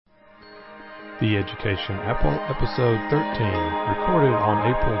The Education Apple, Episode 13, recorded on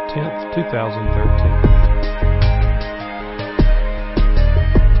April 10th,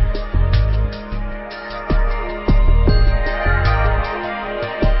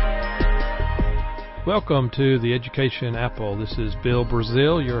 Welcome to the Education Apple. This is Bill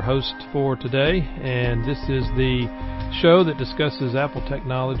Brazil, your host for today, and this is the show that discusses Apple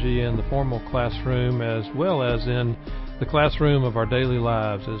technology in the formal classroom as well as in the classroom of our daily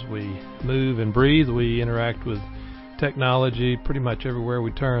lives. As we move and breathe, we interact with technology pretty much everywhere we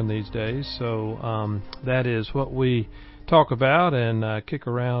turn these days. So that is what we talk about and kick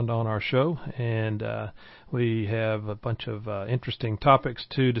around on our show. And we have a bunch of interesting topics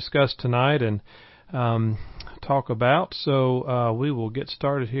to discuss tonight and talk about. So we will get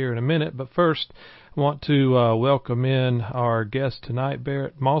started here in a minute. But first, I want to welcome in our guest tonight,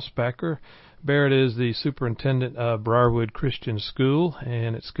 Barrett Mossbacker. Barrett is the superintendent of Briarwood Christian School,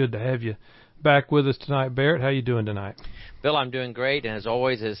 and it's good to have you back with us tonight. Barrett, how you doing tonight? Bill, I'm doing great, and as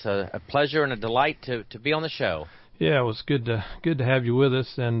always, it's a pleasure and a delight to be on the show. Yeah, it was good to have you with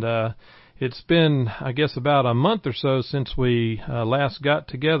us, and it's been, I guess, about a month or so since we last got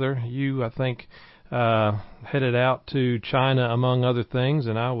together. You, I think, headed out to China, among other things,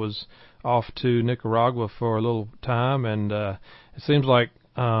 and I was off to Nicaragua for a little time, and it seems like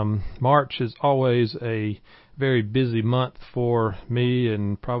March is always a very busy month for me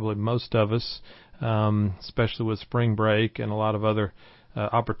and probably most of us, especially with spring break and a lot of other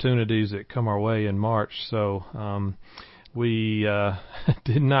opportunities that come our way in March. So we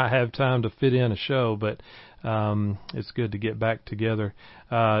did not have time to fit in a show, but it's good to get back together.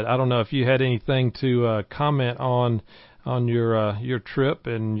 I don't know if you had anything to comment on your trip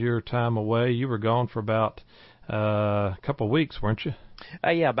and your time away. You were gone for about a couple of weeks, weren't you?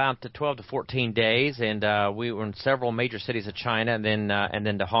 Yeah, about 12 to 14 days, and we were in several major cities of China, and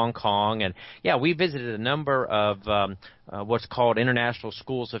then to Hong Kong, and yeah, we visited a number of what's called International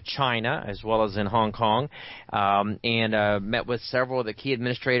Schools of China, as well as in Hong Kong, and met with several of the key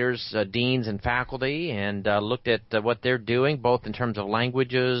administrators, deans, and faculty, and looked at what they're doing, both in terms of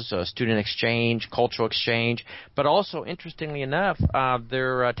languages, student exchange, cultural exchange, but also, interestingly enough,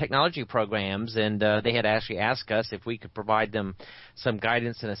 their technology programs, and they had actually asked us if we could provide them some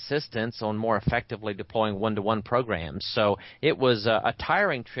guidance and assistance on more effectively deploying one-to-one programs. So it was a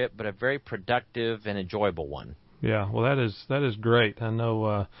tiring trip, but a very productive and enjoyable one. Yeah, well, that is great. I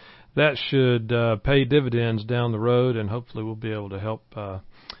know that should pay dividends down the road, and hopefully we'll be able to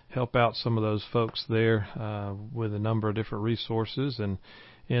help out some of those folks there with a number of different resources and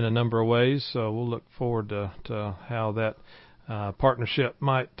in a number of ways. So we'll look forward to how that partnership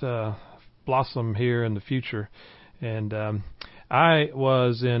might blossom here in the future. And I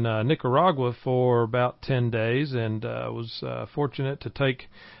was in Nicaragua for about 10 days and was fortunate to take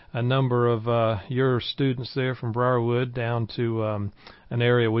a number of your students there from Briarwood down to an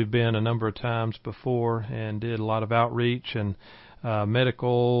area we've been a number of times before, and did a lot of outreach and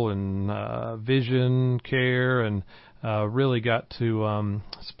medical and vision care, and really got to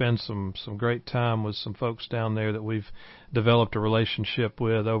spend some great time with some folks down there that we've developed a relationship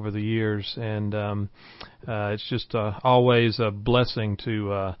with over the years, and it's just always a blessing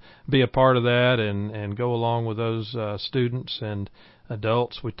to be a part of that and go along with those students and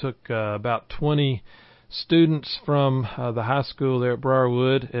adults. We took about 20 students from the high school there at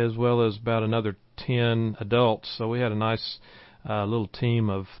Briarwood, as well as about another 10 adults, so we had a nice little team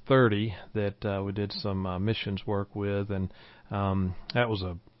of 30 that we did some missions work with, and that was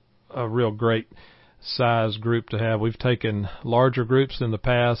a real great size group to have. We've taken larger groups in the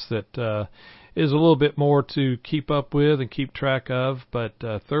past that is a little bit more to keep up with and keep track of, but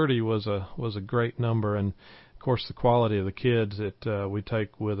 30 was a great number, and of course the quality of the kids that we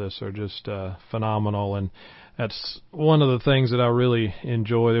take with us are just phenomenal, and that's one of the things that I really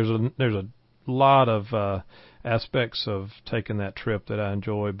enjoy. There's a lot of aspects of taking that trip that I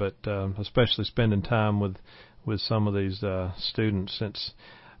enjoy, but especially spending time with some of these students, since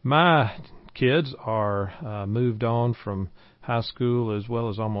my kids are moved on from high school as well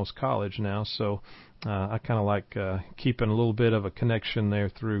as almost college now, so I kind of like keeping a little bit of a connection there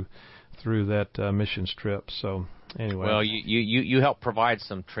through that missions trip. So anyway, well, you help provide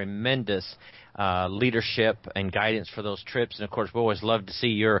some tremendous leadership and guidance for those trips, and of course we always love to see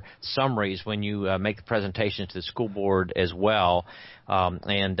your summaries when you make the presentations to the school board as well,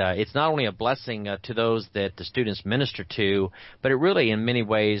 and it's not only a blessing to those that the students minister to, but it really in many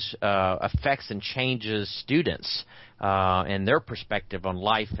ways affects and changes students and their perspective on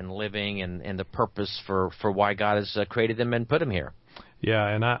life and living and the purpose for why God has created them and put them here. Yeah,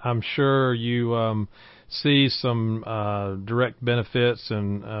 and I'm sure you see some direct benefits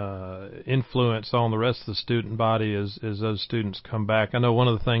and influence on the rest of the student body as those students come back. I know one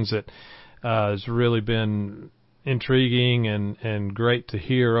of the things that has really been intriguing and great to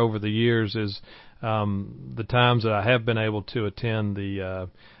hear over the years is the times that I have been able to attend the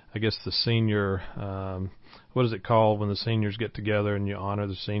senior, what is it called when the seniors get together and you honor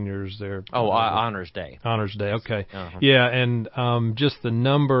the seniors? Honors Day. Honors Day, okay. Uh-huh. Yeah, and just the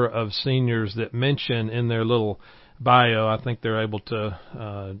number of seniors that mention in their little bio, I think they're able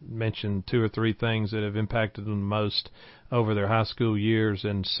to mention 2 or 3 things that have impacted them the most over their high school years,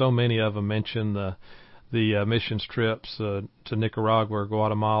 and so many of them mention the missions trips to Nicaragua or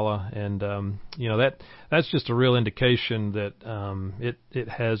Guatemala, and that's just a real indication that it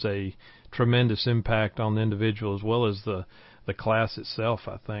has a tremendous impact on the individual as well as the class itself,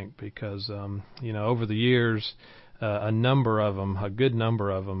 I think, because over the years a good number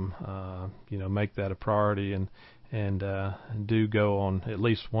of them make that a priority and do go on at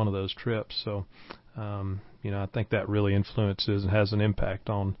least one of those trips. So I think that really influences and has an impact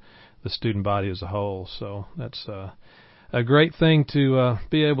on the student body as a whole. So that's a great thing to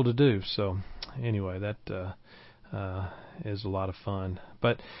be able to do. So anyway, that is a lot of fun.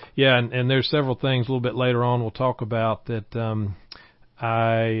 But yeah, and there's several things a little bit later on we'll talk about that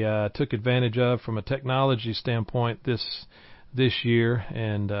I took advantage of from a technology standpoint this year,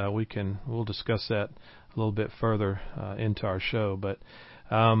 and we'll discuss that a little bit further into our show. But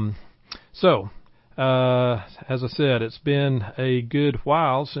as I said, it's been a good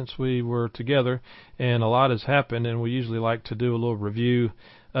while since we were together, and a lot has happened, and we usually like to do a little review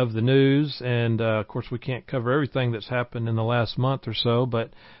of the news, and of course we can't cover everything that's happened in the last month or so,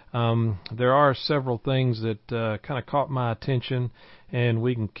 but there are several things that kind of caught my attention, and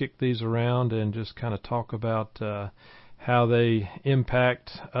we can kick these around and just kind of talk about how they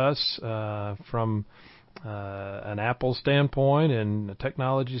impact us from an Apple standpoint and a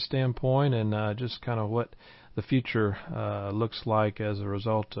technology standpoint, and just kind of what the future looks like as a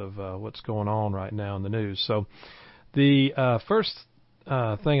result of what's going on right now in the news. So the first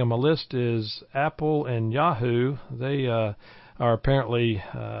thing on my list is Apple and Yahoo. They are apparently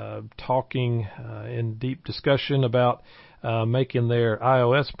talking in deep discussion about making their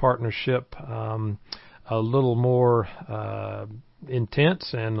iOS partnership a little more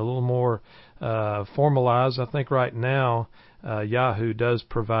intense and a little more formalized. I think right now Yahoo does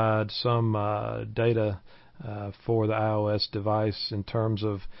provide some data for the iOS device in terms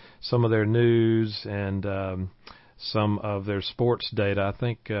of some of their news and some of their sports data. I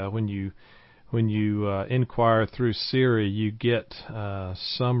think when you inquire through Siri, you get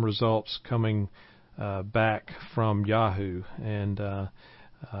some results coming back from Yahoo, and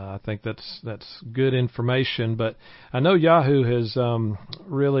I think that's good information. But I know Yahoo has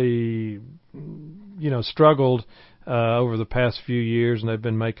really struggled over the past few years, and they've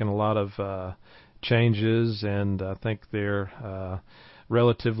been making a lot of changes, and I think their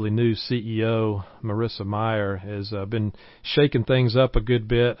relatively new CEO, Marissa Mayer, has been shaking things up a good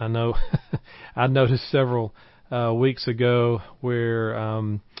bit. I know I noticed several weeks ago where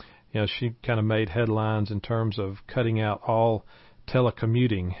she kind of made headlines in terms of cutting out all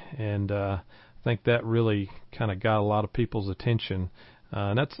telecommuting, and I think that really kind of got a lot of people's attention.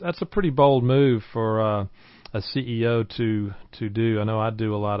 And that's a pretty bold move for a CEO to do. I know I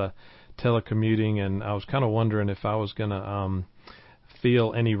do a lot of telecommuting, and I was kind of wondering if I was going to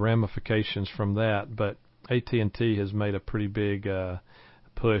feel any ramifications from that, but AT&T has made a pretty big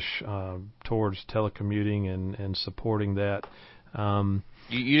push towards telecommuting and supporting that.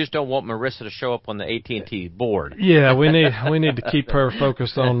 You just don't want Marissa to show up on the AT&T board. Yeah, we need to keep her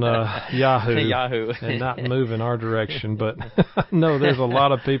focused on Yahoo and not move in our direction. But no, there's a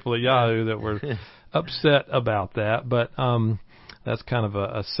lot of people at Yahoo that were upset about that. But that's kind of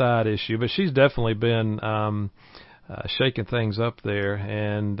a side issue. But she's definitely been shaking things up there,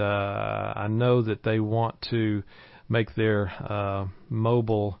 and I know that they want to make their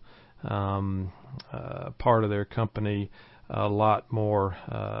mobile part of their company a lot more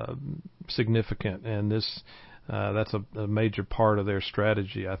significant, and that's a major part of their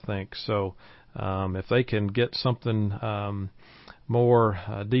strategy, I think. So if they can get something more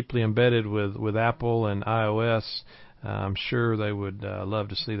deeply embedded with Apple and iOS, I'm sure they would love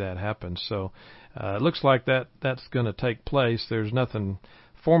to see that happen. So it looks like that's going to take place. There's nothing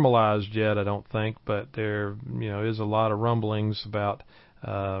formalized yet, I don't think, but there is a lot of rumblings about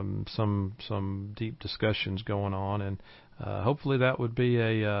some deep discussions going on, and hopefully that would be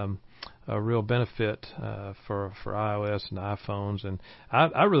a real benefit for iOS and iPhones. And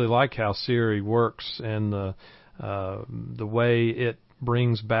I really like how Siri works and the way it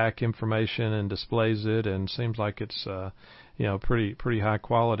brings back information and displays it, and seems like it's pretty high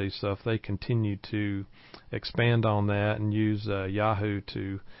quality. So if they continue to expand on that and use Yahoo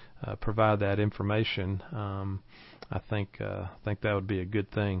to provide that information, I think that would be a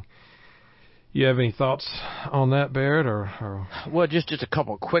good thing. You have any thoughts on that, Barrett? Or? Well, just a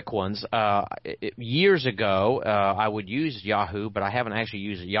couple of quick ones. Years ago, I would use Yahoo, but I haven't actually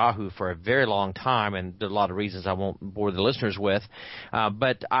used Yahoo for a very long time, and there are a lot of reasons I won't bore the listeners with.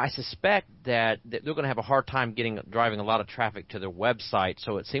 But I suspect that they're going to have a hard time driving a lot of traffic to their website.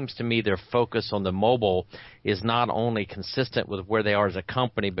 So it seems to me their focus on the mobile is not only consistent with where they are as a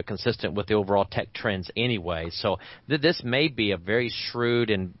company, but consistent with the overall tech trends anyway. So this may be a very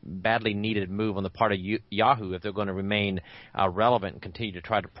shrewd and badly needed move on the part of Yahoo if they're going to remain relevant and continue to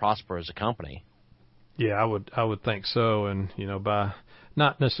try to prosper as a company. Yeah, I would think so, and by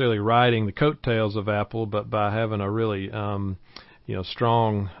not necessarily riding the coattails of Apple, but by having a really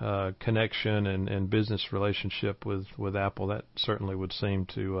strong connection and business relationship with Apple, that certainly would seem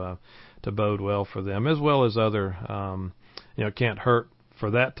to bode well for them, as well as other. It can't hurt for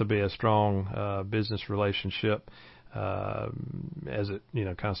that to be a strong business relationship. As it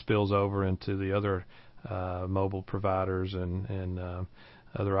kind of spills over into the other mobile providers and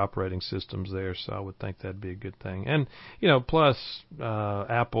other operating systems there, so I would think that'd be a good thing. And plus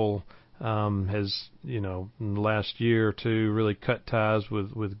Apple has in the last year or two really cut ties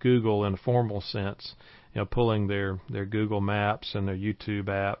with Google in a formal sense, pulling their Google Maps and their YouTube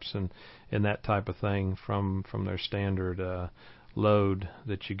apps and that type of thing from their standard load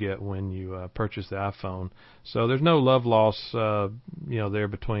that you get when you purchase the iPhone. So there's no love loss there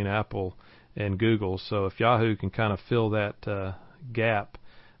between Apple and Google. So if Yahoo can kind of fill that gap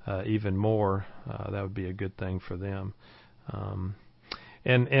even more, that would be a good thing for them.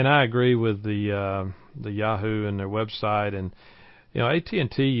 And I agree with the Yahoo and their website, and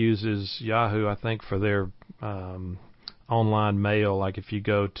AT&T uses Yahoo, I think, for their online mail. Like if you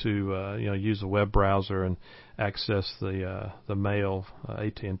go to use a web browser and access the mail,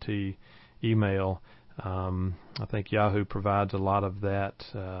 AT&T email, I think Yahoo provides a lot of that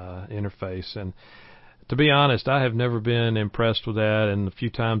interface. And to be honest, I have never been impressed with that, and the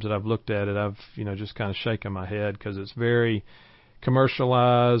few times that I've looked at it, I've just kind of shaken my head because it's very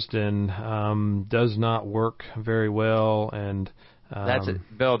commercialized and does not work very well. And that's it,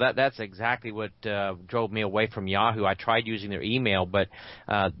 Bill. That's exactly what drove me away from Yahoo. I tried using their email, but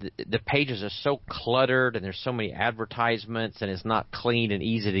the pages are so cluttered, and there's so many advertisements, and it's not clean and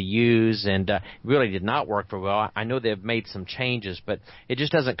easy to use, and really did not work very well. I know they've made some changes, but it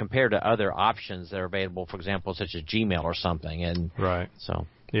just doesn't compare to other options that are available, for example, such as Gmail or something. And right. So.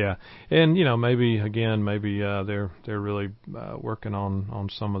 Yeah, and maybe they're really working on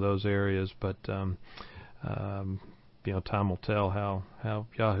some of those areas, but time will tell how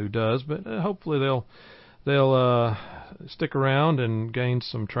Yahoo does. But hopefully they'll stick around and gain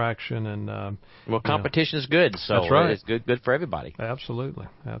some traction. And competition is good, so that's right. It's good for everybody. Absolutely.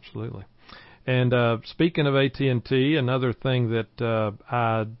 And speaking of AT&T, another thing that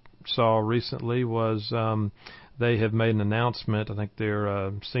I saw recently was they have made an announcement. I think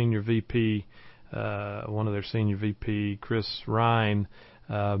their senior VP, one of their senior VP, Chris Ryan,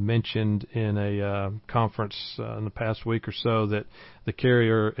 mentioned in a conference in the past week or so that the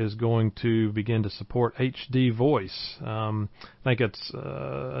carrier is going to begin to support HD voice. I think it's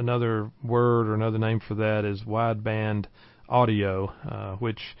another word or another name for that is wideband audio,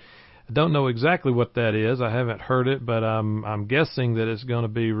 which I don't know exactly what that is. I haven't heard it, but I'm guessing that it's going to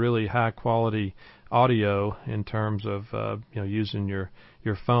be really high quality audio in terms of using your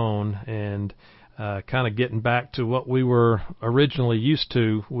phone and kind of getting back to what we were originally used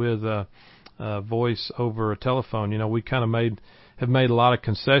to with voice over a telephone. We kind of have made a lot of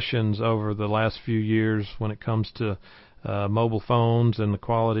concessions over the last few years when it comes to mobile phones and the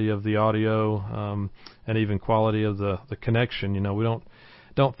quality of the audio and even quality of the connection. We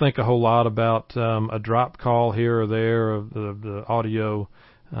don't think a whole lot about a drop call here or there of the audio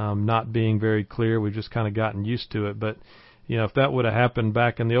not being very clear. We've just kind of gotten used to it. But if that would have happened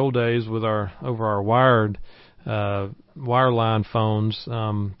back in the old days with over our wired wireline phones,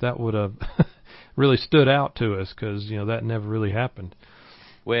 that would have really stood out to us because that never really happened.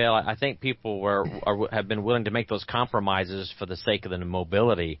 Well, I think people have been willing to make those compromises for the sake of the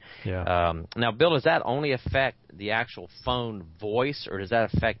mobility. Yeah. Now, Bill, does that only affect the actual phone voice, or does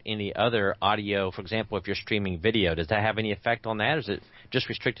that affect any other audio? For example, if you're streaming video, does that have any effect on that, or is it just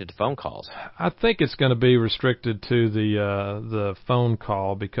restricted to phone calls? I think it's going to be restricted to the phone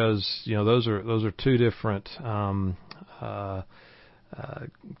call because those are two different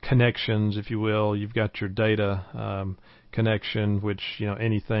connections, if you will. You've got your data connection, which,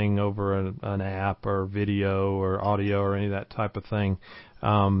 anything over an app or video or audio or any of that type of thing,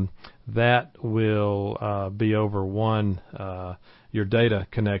 that will be over one your data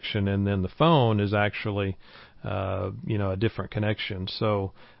connection, and then the phone is actually a different connection.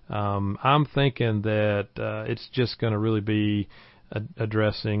 So I'm thinking that it's just going to really be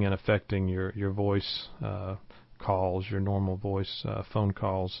addressing and affecting your voice calls, your normal voice phone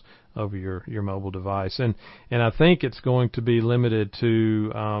calls over your mobile device, and I think it's going to be limited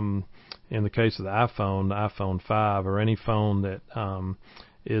to in the case of the iPhone 5 or any phone that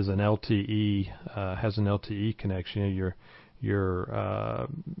is an LTE has an LTE connection. Your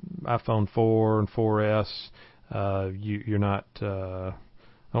iPhone 4 and 4S, you're not. I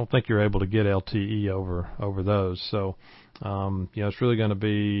don't think you're able to get LTE over those. So it's really going to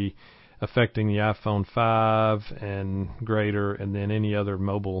be affecting the iPhone 5 and greater, and then any other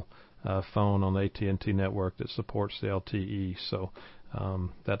mobile phone on the AT&T network that supports the LTE. So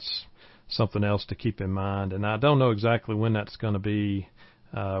that's something else to keep in mind. And I don't know exactly when that's going to be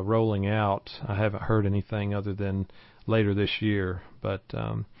rolling out. I haven't heard anything other than later this year. But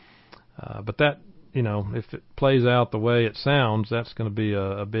that, if it plays out the way it sounds, that's going to be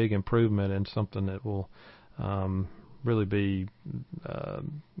a big improvement and something that will really be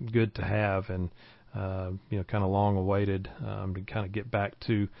good to have, and kind of long awaited to kind of get back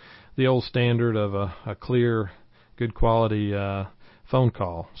to the old standard of a clear, good quality phone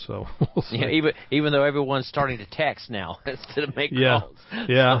call. So we'll see. Yeah, even though everyone's starting to text now instead of make calls.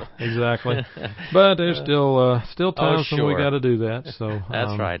 Yeah, exactly. But there's still times when we got to do that. So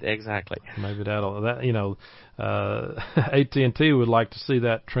that's right, exactly. Maybe AT&T would like to see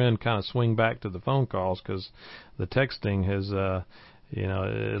that trend kind of swing back to the phone calls, because the texting has,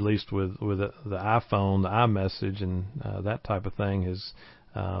 at least with the iPhone, the iMessage and that type of thing has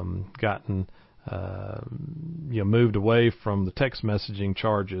gotten moved away from the text messaging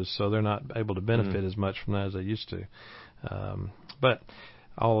charges, so they're not able to benefit as much from that as they used to. But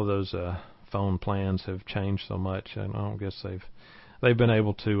all of those phone plans have changed so much, and I don't guess they've been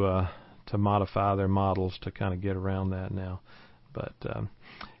able to modify their models to kind of get around that now. But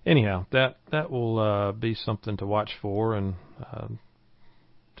anyhow, that will be something to watch for, and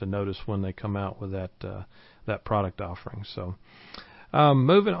to notice when they come out with that product offering. So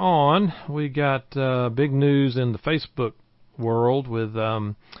moving on, we got big news in the Facebook world with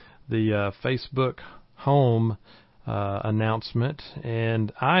the Facebook Home announcement.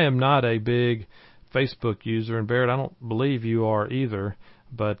 And I am not a big Facebook user, and Barrett, I don't believe you are either.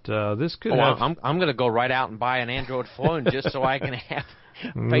 But this could have... I'm going to go right out and buy an Android phone just so I can have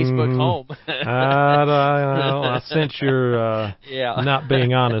Facebook Home. I sense you're not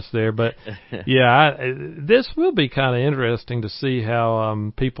being honest there. But, this will be kind of interesting to see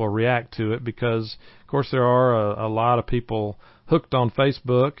how people react to it, because, of course, there are a lot of people hooked on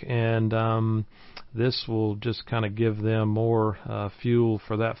Facebook, and this will just kind of give them more fuel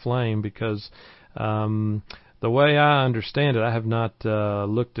for that flame, because... the way I understand it, I have not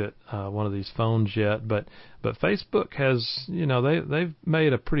looked at one of these phones yet, but Facebook has, they've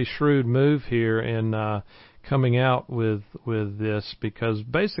made a pretty shrewd move here in coming out with this, because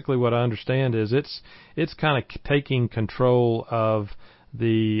basically what I understand is it's kind of taking control of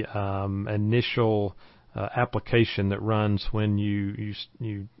the initial application that runs when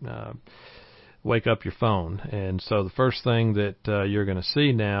you wake up your phone. And so the first thing that you're going to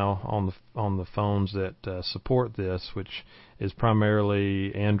see now on the phones that support this, which is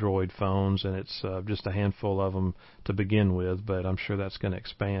primarily Android phones, and it's just a handful of them to begin with, but I'm sure that's going to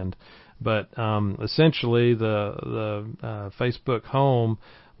expand. But essentially, the Facebook Home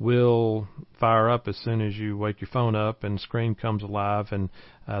will fire up as soon as you wake your phone up and the screen comes alive, and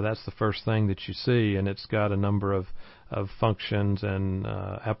that's the first thing that you see. And it's got a number of functions and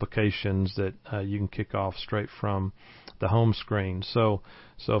applications that you can kick off straight from the home screen. So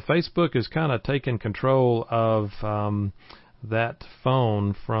Facebook is kind of taking control of that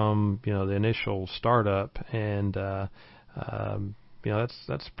phone from the initial startup, and that's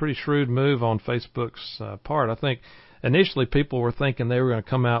a pretty shrewd move on Facebook's part. I think initially people were thinking they were going to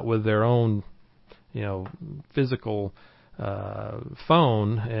come out with their own physical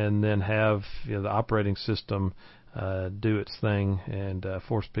phone, and then have the operating system do its thing and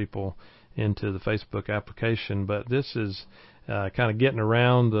force people into the Facebook application. But this is kind of getting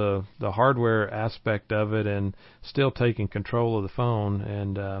around the hardware aspect of it and still taking control of the phone.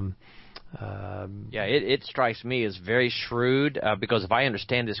 And it strikes me as very shrewd, because if I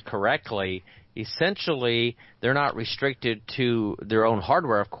understand this correctly, essentially they're not restricted to their own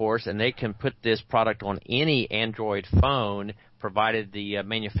hardware, of course, and they can put this product on any Android phone, provided the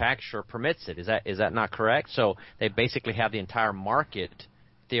manufacturer permits it. Is that not correct? So they basically have the entire market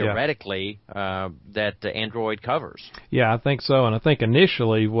theoretically that Android covers. Yeah, I think so. And I think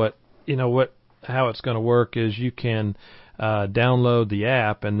initially how it's going to work is you can download the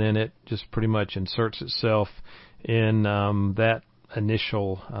app, and then it just pretty much inserts itself in that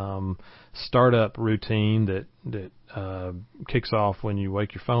initial startup routine that kicks off when you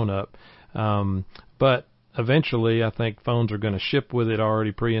wake your phone up. But eventually, I think phones are going to ship with it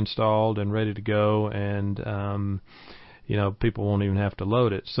already pre-installed and ready to go, and people won't even have to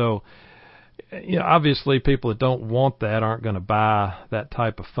load it. So, obviously, people that don't want that aren't going to buy that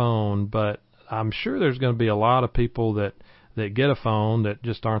type of phone. But I'm sure there's going to be a lot of people that get a phone that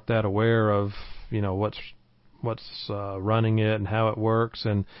just aren't that aware of what's running it and how it works,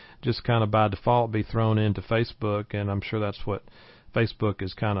 and just kind of by default be thrown into Facebook. And I'm sure that's what Facebook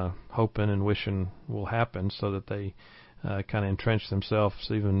is kind of hoping and wishing will happen, so that they kind of entrench themselves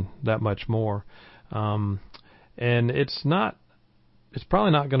even that much more. And it's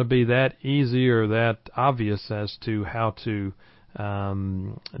probably not going to be that easy or that obvious as to how to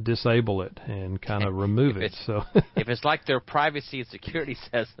disable it and kind of remove it. So if it's like their privacy and security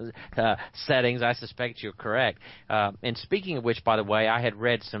settings, I suspect you're correct. And speaking of which, by the way, I had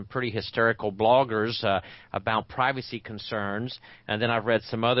read some pretty hysterical bloggers about privacy concerns, and then I've read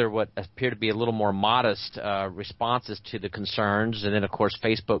some other what appear to be a little more modest responses to the concerns, and then of course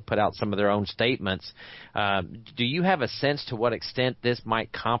Facebook put out some of their own statements. Do you have a sense to what extent this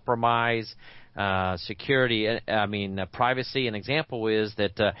might compromise security, privacy? An example is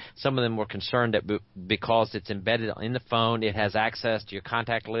that some of them were concerned that because it's embedded in the phone, it has access to your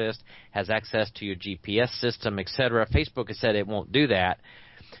contact list, has access to your GPS system, etc. Facebook has said it won't do that,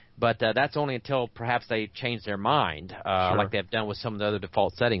 but that's only until perhaps they change their mind, Sure. like they've done with some of the other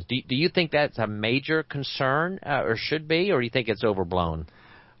default settings. Do you think that's a major concern, or should be, or do you think it's overblown?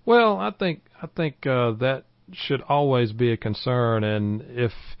 Well, I think that should always be a concern, and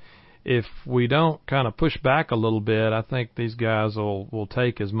if we don't kind of push back a little bit, I think these guys will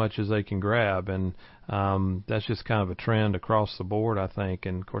take as much as they can grab, and that's just kind of a trend across the board, I think.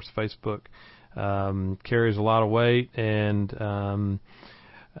 And of course, Facebook carries a lot of weight and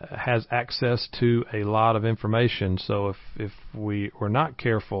has access to a lot of information. So if we're not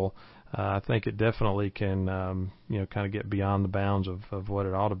careful, I think it definitely can kind of get beyond the bounds of what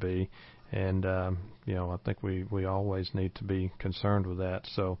it ought to be. And I think we always need to be concerned with that.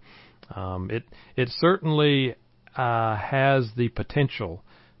 So it certainly has the potential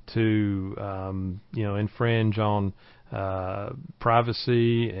to infringe on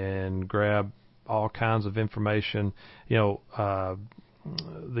privacy and grab all kinds of information. The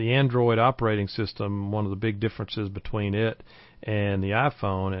Android operating system, one of the big differences between it and the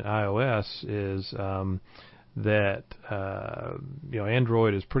iPhone and iOS is that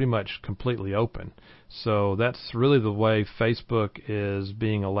Android is pretty much completely open. So that's really the way Facebook is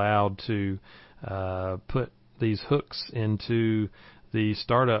being allowed to put these hooks into the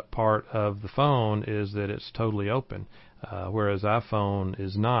startup part of the phone, is that it's totally open, whereas iPhone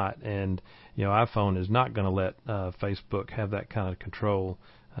is not. And iPhone is not going to let Facebook have that kind of control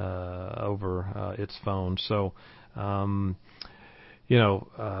over its phone. So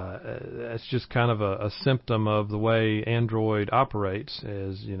it's just kind of a symptom of the way Android operates,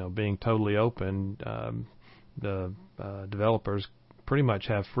 is being totally open. The developers pretty much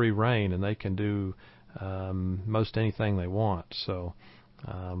have free reign, and they can do most anything they want. So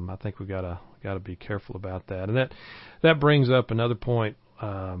I think we gotta be careful about that. And that brings up another point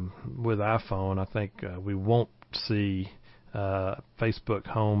with iPhone. I think we won't see Facebook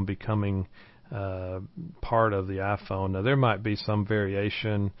Home becoming part of the iPhone. Now, there might be some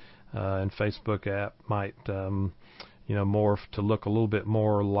variation, and Facebook app might morph to look a little bit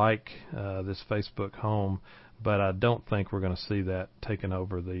more like this Facebook Home, but I don't think we're going to see that taking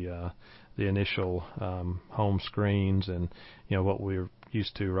over the initial home screens and what we're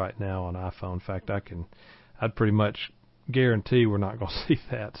used to right now on iPhone. In fact, I'd pretty much guarantee we're not going to see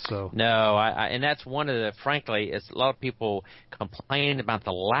that. So no, and that's one of the, frankly, it's a lot of people complain about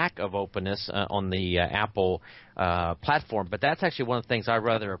the lack of openness on the Apple platform, but that's actually one of the things I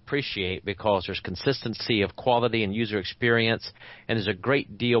rather appreciate, because there's consistency of quality and user experience, and there's a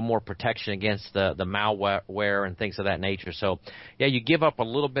great deal more protection against the malware and things of that nature. So yeah, you give up a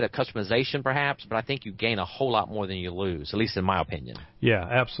little bit of customization perhaps, but I think you gain a whole lot more than you lose, at least in my opinion. Yeah,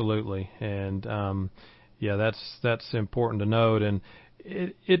 absolutely. And yeah, that's important to note, and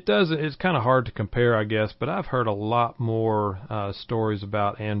it's kind of hard to compare, I guess, but I've heard a lot more stories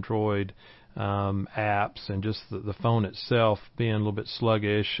about Android apps, and just the phone itself being a little bit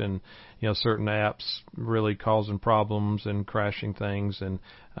sluggish, and certain apps really causing problems and crashing things. And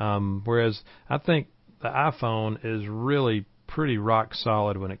whereas I think the iPhone is really pretty rock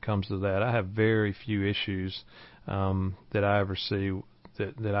solid when it comes to that. I have very few issues that I ever see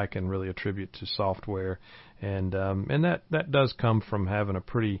that I can really attribute to software, and that does come from having a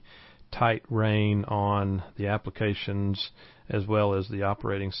pretty tight rein on the applications as well as the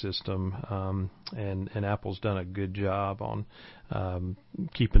operating system, and Apple's done a good job on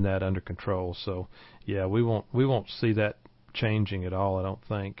keeping that under control. So yeah, we won't see that changing at all, I don't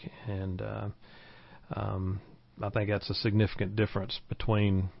think, and I think that's a significant difference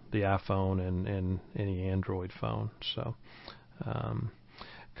between the iPhone and any Android phone. So a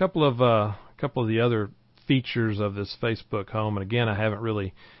couple of the other features of this Facebook Home, and again, I haven't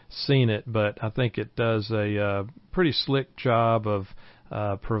really seen it, but I think it does a pretty slick job of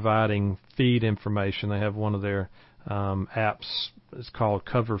providing feed information. They have one of their apps. It's called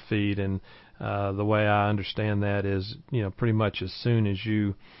Cover Feed, and the way I understand that is, pretty much as soon as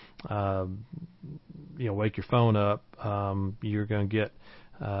you wake your phone up, you're going to get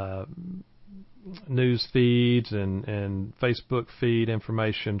news feeds and Facebook feed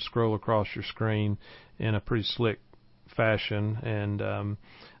information scroll across your screen in a pretty slick fashion. And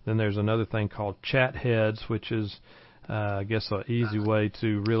then there's another thing called Chat Heads, which is I guess an easy way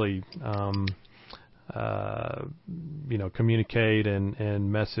to really communicate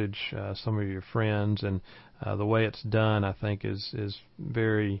and message some of your friends. And the way it's done, I think, is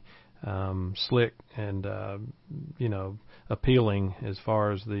very slick and appealing as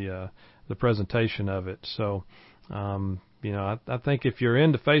far as the presentation of it. So I think if you're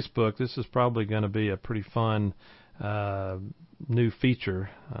into Facebook, this is probably going to be a pretty fun new feature.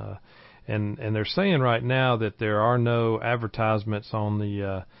 And they're saying right now that there are no advertisements on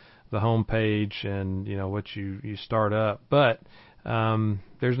the home page and what you start up, but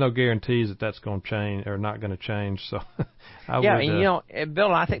there's no guarantees that that's going to change or not going to change. So and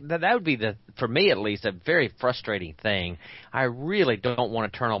Bill, I think that would be for me at least, a very frustrating thing. I really don't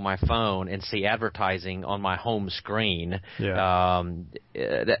want to turn on my phone and see advertising on my home screen. Yeah.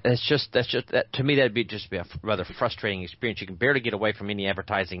 That's just to me that'd be a rather frustrating experience. You can barely get away from any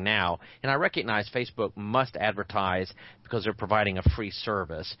advertising now, and I recognize Facebook must advertise because they're providing a free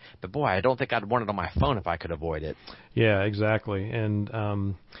service. But boy, I don't think I'd want it on my phone if I could avoid it. Yeah, exactly. And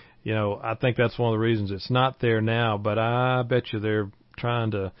I think that's one of the reasons it's not there now, but I bet you they're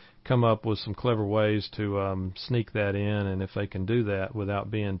trying to come up with some clever ways to sneak that in, and if they can do that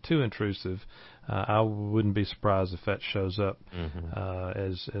without being too intrusive, I wouldn't be surprised if that shows up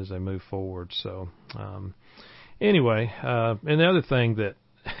as they move forward. So anyway, and the other thing that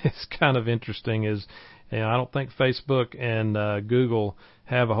is kind of interesting is, I don't think Facebook and Google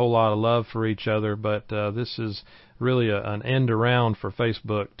have a whole lot of love for each other, but this is really an end around for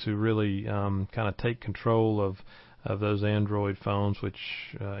Facebook to really kind of take control of those Android phones, which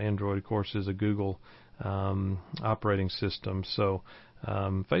Android, of course, is a Google operating system. So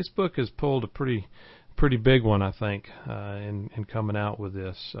Facebook has pulled a pretty big one, I think, in coming out with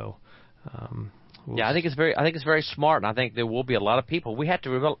this. So I think it's very smart, and I think there will be a lot of people. We have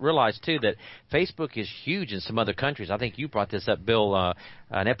to realize too that Facebook is huge in some other countries. I think you brought this up, Bill,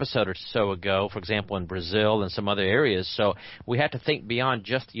 an episode or so ago, for example, in Brazil and some other areas. So we have to think beyond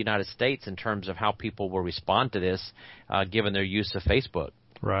just the United States in terms of how people will respond to this, given their use of Facebook.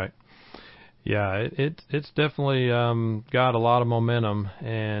 Right. Yeah, it's definitely got a lot of momentum,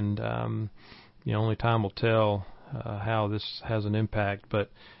 and only time will tell how this has an impact,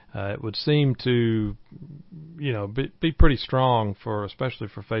 but it would seem to, be pretty strong especially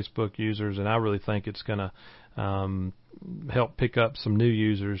for Facebook users, and I really think it's going to help pick up some new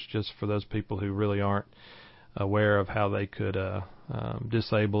users just for those people who really aren't aware of how they could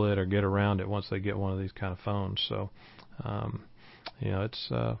disable it or get around it once they get one of these kind of phones. So,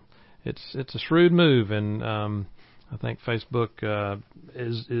 it's a shrewd move, and I think Facebook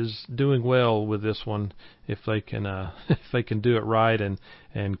is doing well with this one if they can do it right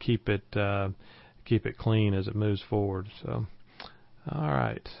and keep it clean as it moves forward. So, all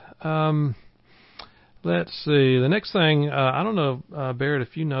right. Let's see. The next thing, I don't know, Barrett,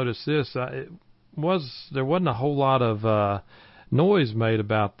 if you noticed this, there wasn't a whole lot of noise made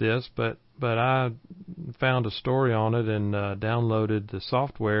about this, but I found a story on it and downloaded the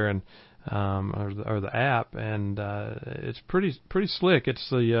software and or the app, and it's pretty slick. It's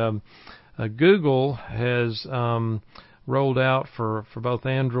the Google has rolled out for both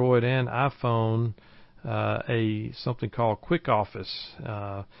Android and iPhone something called Quick Office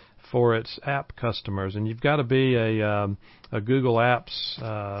for its app customers, and you've got to be a Google Apps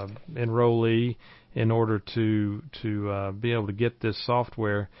enrollee in order to be able to get this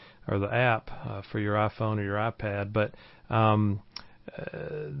software or the app for your iPhone or your iPad. But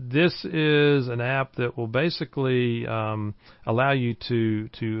this is an app that will basically allow you to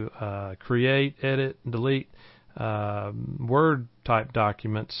create, edit, and delete Word type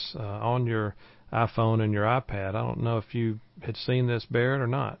documents on your iPhone and your iPad. I don't know if you had seen this, Barrett, or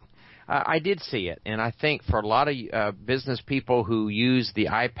not. I did see it, and I think for a lot of business people who use the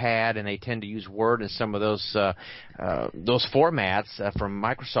iPad and they tend to use Word and some of those formats from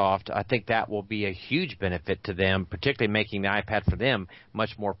Microsoft, I think that will be a huge benefit to them, particularly making the iPad for them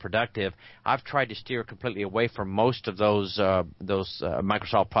much more productive. I've tried to steer completely away from most of those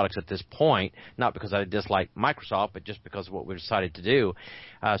Microsoft products at this point, not because I dislike Microsoft, but just because of what we've decided to do.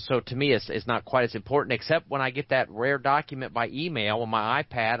 So to me, it's not quite as important, except when I get that rare document by email on my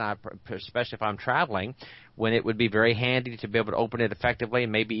iPad, especially if I'm traveling, when it would be very handy to be able to open it effectively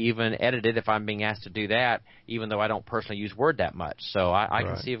and maybe even edit it if I'm being asked to do that, even though I don't personally use Word that much. So I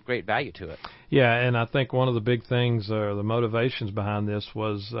can see a great value to it. Yeah, and I think one of the big things, or the motivations behind this,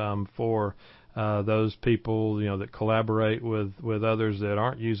 was for those people, that collaborate with others that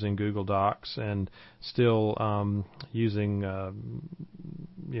aren't using Google Docs and still using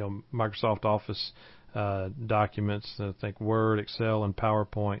Microsoft Office documents. I think Word, Excel, and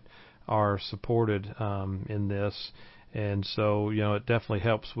PowerPoint are supported in this, and so it definitely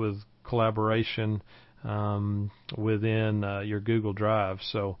helps with collaboration within your Google Drive.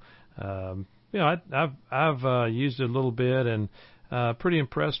 So I've used it a little bit and pretty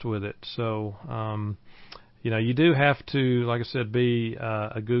impressed with it. So you do have to, like I said, be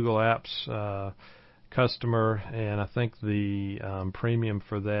a Google Apps customer, and I think the premium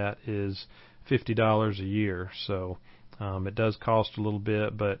for that is $50 a year. So it does cost a little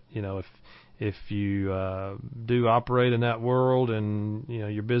bit, but if you do operate in that world, and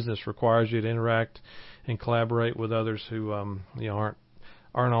your business requires you to interact and collaborate with others who aren't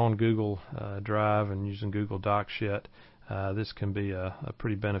on Google Drive and using Google Docs yet, this can be a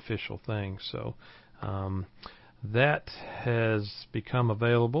pretty beneficial thing. So that has become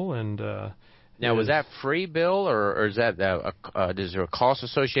available, and now, was that free, Bill, or is that is there a cost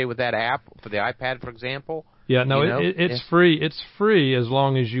associated with that app for the iPad, for example? Yeah, no, it's free. It's free as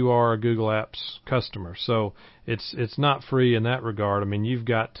long as you are a Google Apps customer. So it's not free in that regard. I mean, you've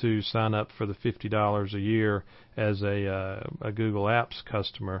got to sign up for the $50 a year as a Google Apps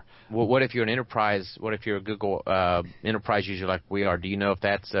customer. Well, what if you're an enterprise? What if you're a Google enterprise user like we are? Do you know if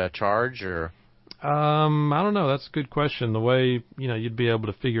that's a charge or? I don't know. That's a good question. The way you'd be able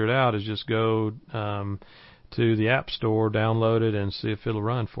to figure it out is just go to the App Store, download it, and see if it'll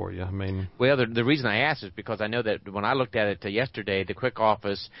run for you. I mean, well, the reason I asked is because I know that when I looked at it yesterday, the Quick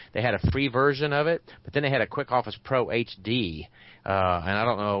Office, they had a free version of it, but then they had a Quick Office Pro HD, and I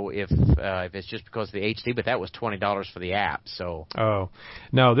don't know if it's just because of the HD, but that was $20 for the app. So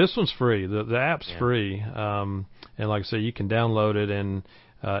no, this one's free. The app's free, and like I say, you can download it, and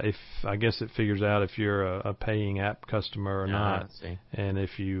if I guess it figures out if you're a paying app customer or not, and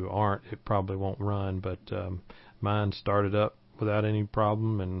if you aren't, it probably won't run. But mine started up without any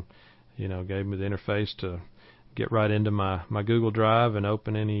problem, and gave me the interface to get right into my Google Drive and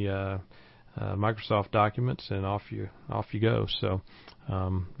open any Microsoft documents, and off you go. So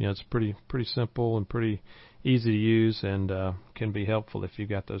it's pretty simple and pretty easy to use, and can be helpful if you've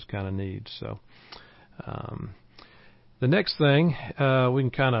got those kind of needs. So. The next thing, we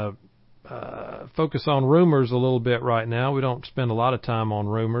can kind of focus on rumors a little bit right now. We don't spend a lot of time on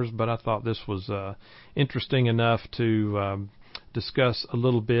rumors, but I thought this was interesting enough to discuss a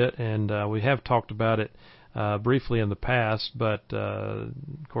little bit, and we have talked about it briefly in the past, but of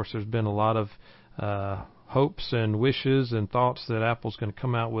course there's been a lot of hopes and wishes and thoughts that Apple's going to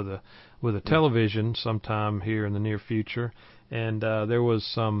come out with a television sometime here in the near future, and there was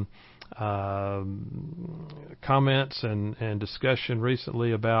some comments and discussion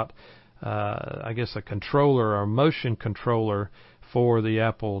recently about I guess a controller or a motion controller for the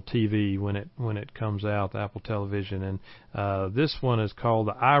Apple TV when it comes out, the Apple television, and this one is called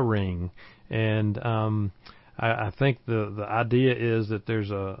the iRing, and I think the idea is that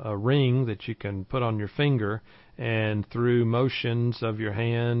there's a ring that you can put on your finger, and through motions of your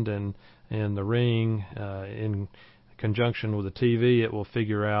hand and the ring in conjunction with the TV, it will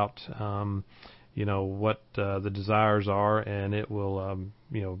figure out what the desires are, and it will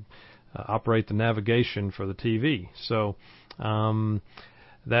operate the navigation for the TV. So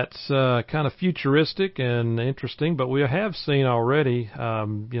that's kind of futuristic and interesting, but we have seen already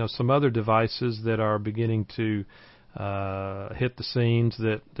some other devices that are beginning to hit the scenes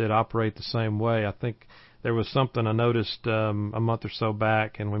that operate the same way. I think there was something I noticed a month or so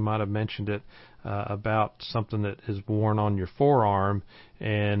back, and we might have mentioned it, about something that is worn on your forearm,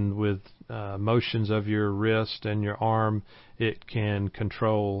 and with motions of your wrist and your arm, it can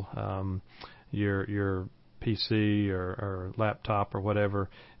control your PC or laptop or whatever,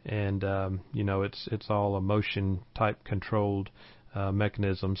 and it's all a motion type controlled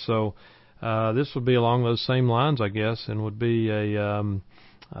mechanism. So this would be along those same lines, I guess, and would be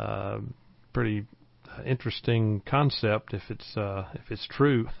a pretty interesting concept if it's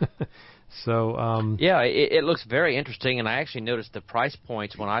true. So yeah, it looks very interesting, and I actually noticed the price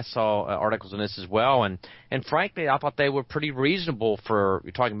points when I saw articles on this as well, and frankly, I thought they were pretty reasonable for,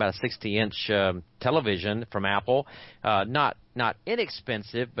 you're talking about a 60-inch television from Apple, not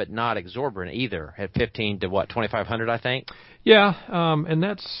inexpensive, but not exorbitant either, at $1,500 to $2,500, I think. Yeah, and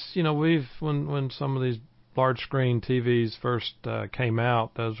that's when some of these large screen TVs first came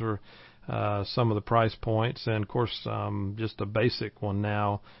out, those were some of the price points, and of course just a basic one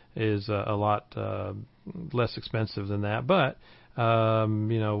now is a lot less expensive than that. But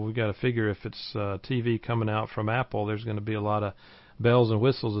we've got to figure if it's TV coming out from Apple, there's going to be a lot of bells and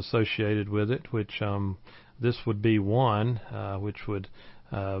whistles associated with it, which this would be one, which would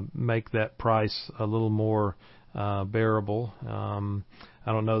make that price a little more bearable.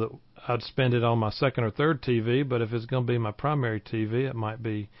 I don't know that I'd spend it on my second or third TV, but if it's going to be my primary TV, it might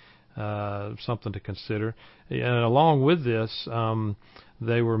be something to consider. And along with this,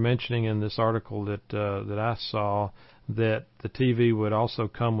 they were mentioning in this article that I saw that the TV would also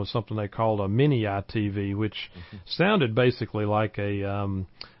come with something they called a mini iTV, which sounded basically like a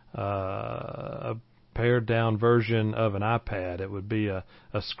pared down version of an iPad. It would be a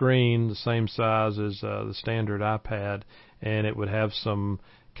screen the same size as the standard iPad, and it would have some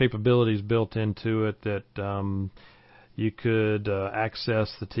capabilities built into it that you could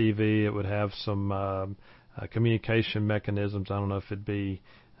access the TV. It would have some communication mechanisms. I don't know if it'd be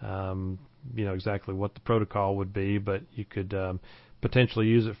exactly what the protocol would be, but you could potentially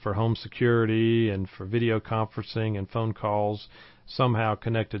use it for home security and for video conferencing and phone calls somehow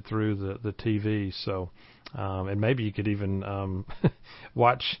connected through the TV. So and maybe you could even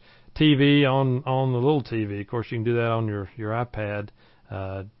watch TV on the little TV. Of course, you can do that on your iPad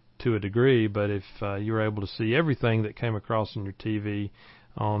to a degree, but if you were able to see everything that came across on your TV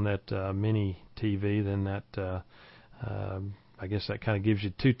on that mini TV, then that I guess that kind of gives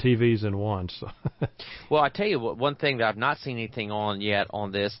you two TVs in one. So. Well, I tell you what, one thing that I've not seen anything on yet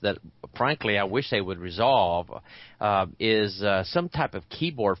on this that, frankly, I wish they would resolve is some type of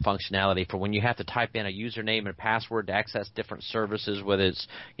keyboard functionality for when you have to type in a username and password to access different services, whether it's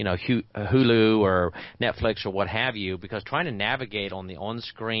Hulu or Netflix or what have you, because trying to navigate on the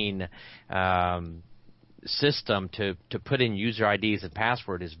on-screen system to put in user IDs and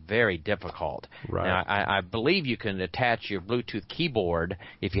password is very difficult. Right. Now, I believe you can attach your Bluetooth keyboard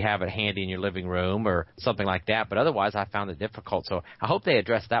if you have it handy in your living room or something like that, but otherwise I found it difficult. So I hope they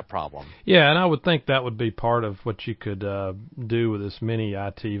address that problem. Yeah, and I would think that would be part of what you could do with this mini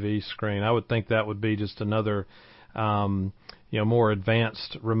iTV screen. I would think that would be just another more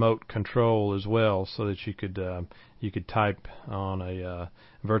advanced remote control as well, so that you could type on a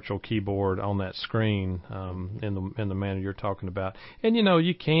virtual keyboard on that screen in the manner you're talking about. And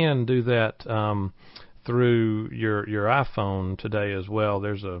you can do that through your iPhone today as well.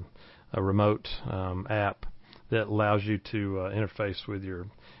 There's a remote app that allows you to interface with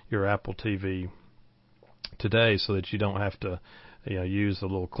your Apple TV today, so that you don't have to use a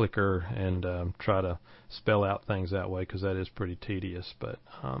little clicker and try to spell out things that way, because that is pretty tedious. But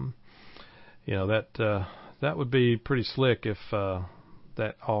that would be pretty slick if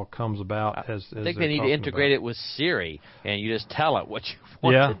that all comes about. As I think they need to integrate it with Siri, and you just tell it what you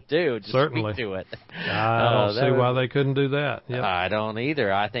want to do. Just certainly. Speak to it. I don't see why they couldn't do that. Yep. I don't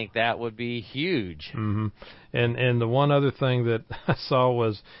either. I think that would be huge. Mm-hmm. And the one other thing that I saw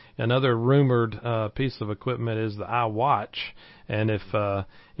was another rumored piece of equipment is the iWatch, and if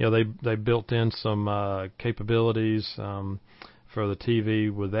they built in some capabilities for the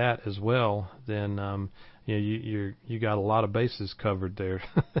TV with that as well, then you got a lot of bases covered there.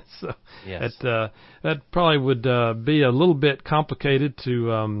 So yes. that probably would be a little bit complicated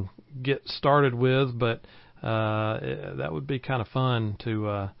to get started with, but that would be kind of fun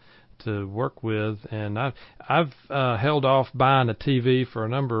to work with. And I've held off buying a TV for a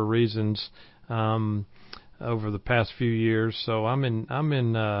number of reasons over the past few years. So I'm in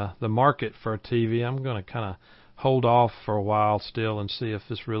the market for a TV. I'm going to kind of hold off for a while still and see if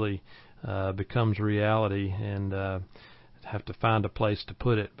this really becomes reality, and have to find a place to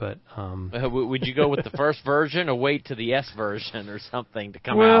put it. But would you go with the first version or wait to the S version or something to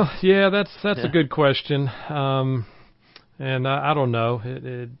come out? Well, yeah, that's a good question. And I don't know.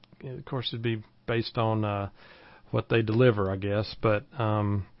 It of course it'd be based on what they deliver, I guess. But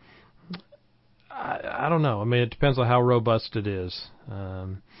I don't know. I mean, it depends on how robust it is.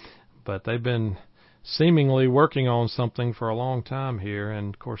 But they've been seemingly working on something for a long time here,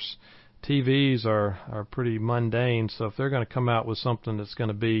 and of course TVs are pretty mundane, so if they're going to come out with something that's going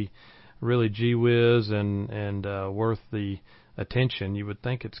to be really gee whiz and worth the attention, you would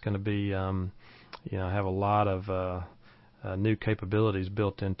think it's going to be have a lot of new capabilities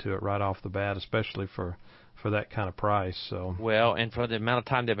built into it right off the bat, especially for that kind of price. So well, and for the amount of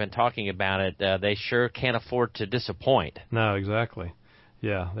time they've been talking about it, they sure can't afford to disappoint. No, exactly.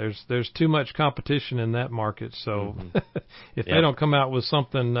 Yeah, there's too much competition in that market, so if they don't come out with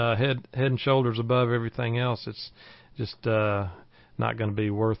something head and shoulders above everything else, it's just not going to be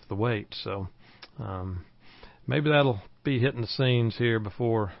worth the wait. So maybe that'll be hitting the scenes here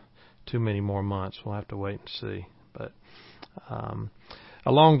before too many more months. We'll have to wait and see. But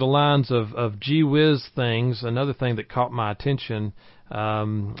along the lines of gee whiz things, another thing that caught my attention,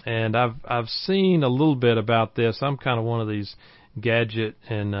 and I've seen a little bit about this. I'm kind of one of these gadget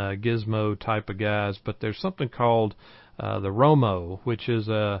and gizmo type of guys, but there's something called the Romo, which is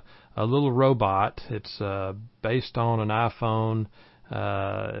a little robot. It's based on an iPhone.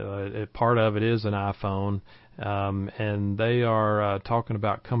 Part of it is an iPhone, and they are talking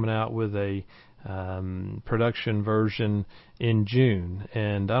about coming out with a production version in June.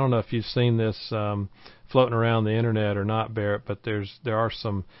 And I don't know if you've seen this floating around the internet or not, Barrett, but there are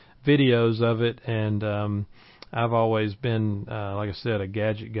some videos of it, and I've always been, like I said, a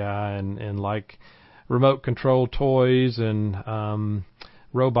gadget guy and like remote control toys and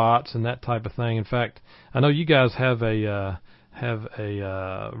robots and that type of thing. In fact, I know you guys have a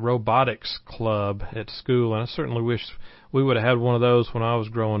robotics club at school, and I certainly wish we would have had one of those when I was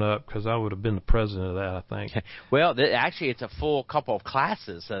growing up, because I would have been the president of that, I think. Well, actually, it's a full couple of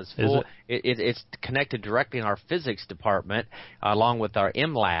classes. It's connected directly in our physics department, along with our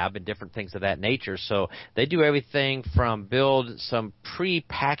M lab and different things of that nature. So they do everything from build some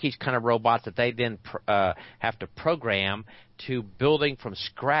pre-packaged kind of robots that they then have to program, to building from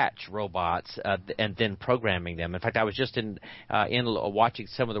scratch robots and then programming them. In fact, I was just in watching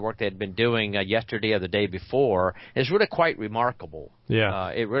some of the work they had been doing yesterday or the day before. It's really quite remarkable.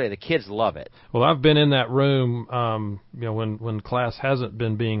 Yeah, the kids love it. Well, I've been in that room, when class hasn't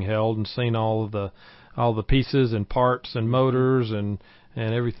been being held, and seen all the pieces and parts and motors and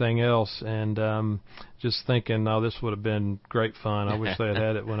everything else, and just thinking, oh, this would have been great fun. I wish they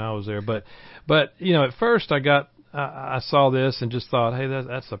had it when I was there. But at first I saw this and just thought, hey,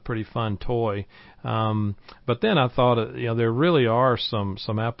 that's a pretty fun toy. But then I thought, there really are some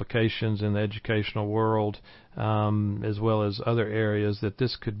applications in the educational world, as well as other areas that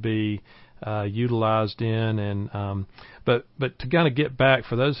this could be utilized in. And but to kind of get back,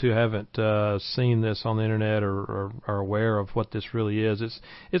 for those who haven't seen this on the internet or are aware of what this really is,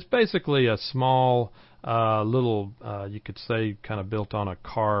 it's basically a small little, you could say, kind of built on a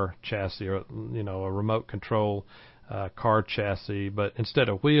car chassis, or a remote control car chassis, but instead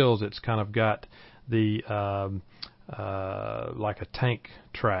of wheels, it's kind of got the like a tank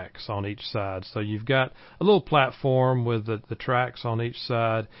tracks on each side. So you've got a little platform with the tracks on each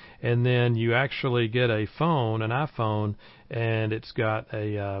side, and then you actually get an iPhone, and it's got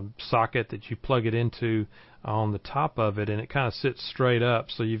a socket that you plug it into on the top of it, and it kind of sits straight up.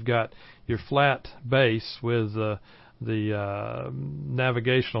 So you've got your flat base with the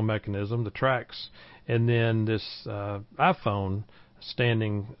navigational mechanism, the tracks, and then this iPhone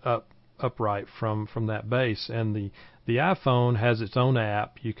standing upright from that base. And the iPhone has its own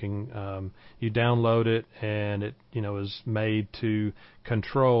app. You can you download it, and it is made to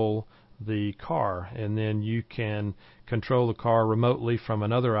control the car, and then you can control the car remotely from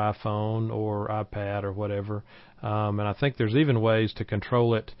another iPhone or iPad or whatever. And I think there's even ways to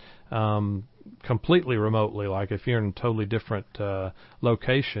control it completely remotely. Like if you're in a totally different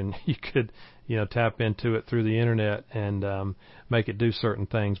location, you could tap into it through the internet and make it do certain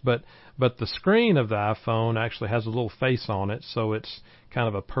things. But the screen of the iPhone actually has a little face on it, so it's kind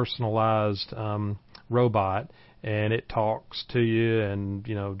of a personalized robot, and it talks to you and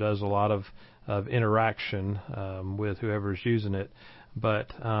does a lot of interaction with whoever's using it.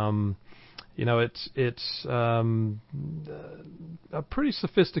 But it's a pretty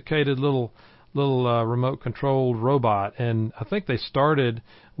sophisticated little remote controlled robot, and I think they started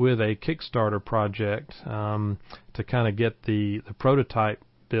with a Kickstarter project to kind of get the prototype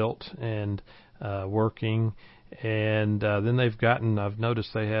built and working, And then I've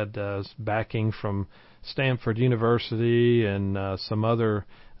noticed they had backing from Stanford University and some other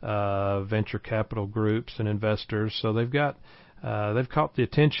venture capital groups and investors. So they've caught the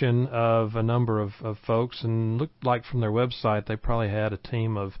attention of a number of folks, and looked like from their website they probably had a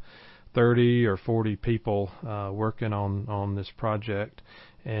team of 30 or 40 people working on this project.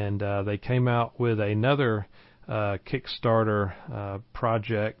 And they came out with another Kickstarter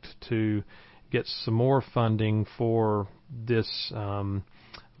project to get some more funding for this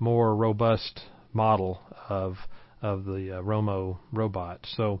more robust model of the Romo robot.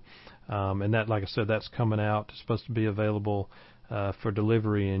 So, and that, like I said, that's coming out. It's supposed to be available for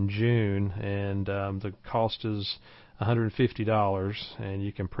delivery in June, and the cost is $150, and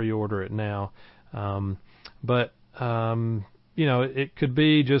you can pre-order it now. But it could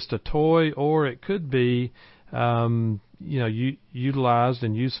be just a toy, or it could be utilized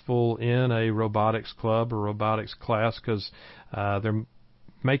and useful in a robotics club or robotics class, because they're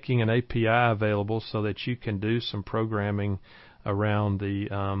making an API available so that you can do some programming around the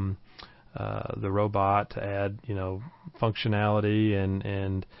robot to add functionality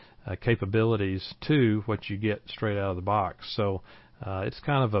and capabilities to what you get straight out of the box. So it's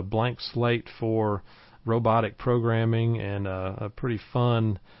kind of a blank slate for robotic programming, and a pretty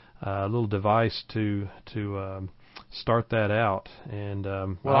fun little device to start that out. And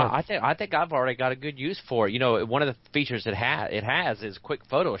I think I've already got a good use for it. One of the features it has is quick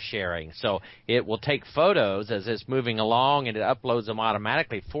photo sharing. So it will take photos as it's moving along, and it uploads them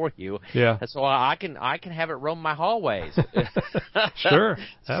automatically for you. Yeah. So I can have it roam my hallways. Sure,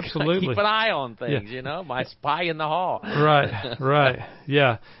 absolutely. Keep an eye on things. Yeah. My spy in the hall. Right.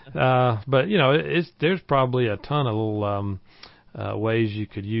 Yeah. But there's probably a ton of little ways you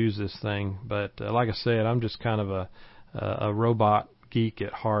could use this thing. But like I said, I'm just kind of a robot geek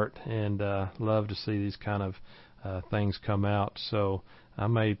at heart, and love to see these kind of things come out. So I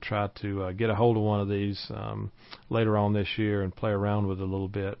may try to get a hold of one of these later on this year and play around with it a little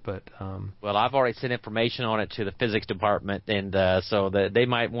bit. But well, I've already sent information on it to the physics department, and so that they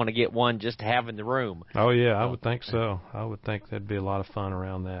might want to get one just to have in the room. Oh yeah, I would think so. I would think there'd be a lot of fun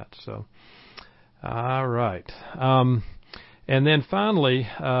around that. So, all right. And then finally,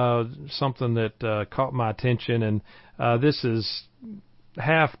 something that caught my attention, and this is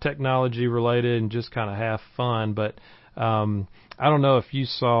half technology related and just kind of half fun, but I don't know if you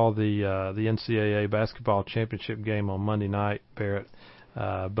saw the NCAA basketball championship game on Monday night, Barrett,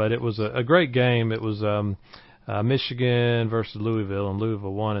 but it was a great game. It was Michigan versus Louisville, and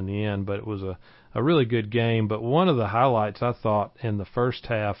Louisville won in the end, but it was a really good game. But one of the highlights, I thought, in the first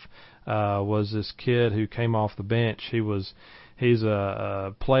half was this kid who came off the bench. He's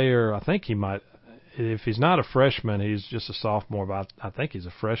a player. I think he might, if he's not a freshman, he's just a sophomore, but I think he's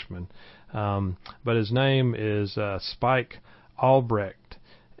a freshman. But his name is Spike Albrecht,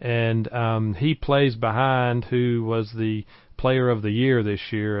 and he plays behind who was the player of the year this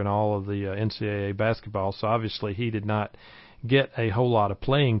year in all of the NCAA basketball. So obviously he did not get a whole lot of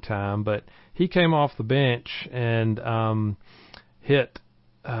playing time, but he came off the bench and hit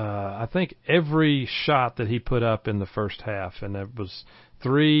I think every shot that he put up in the first half, and it was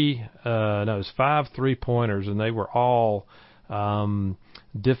 5 3-pointers, and they were all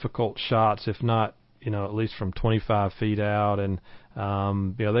difficult shots, if not, at least from 25 feet out, and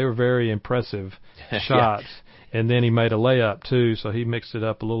they were very impressive shots. Yeah. And then he made a layup too, so he mixed it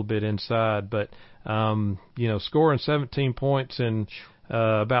up a little bit inside. But scoring 17 points in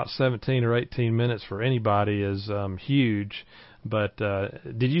about 17 or 18 minutes for anybody is huge. But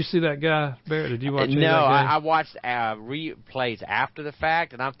did you see that guy, Barrett? Did you watch any of that game? I watched replays after the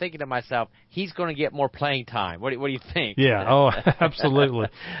fact, and I'm thinking to myself, he's going to get more playing time. What do you think? Yeah, absolutely.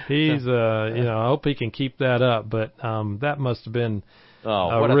 He's, I hope he can keep that up. But that must have been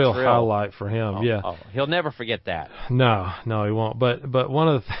a real highlight for him. He'll never forget that. No, he won't. But one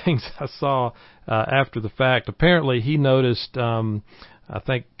of the things I saw after the fact, apparently he noticed. I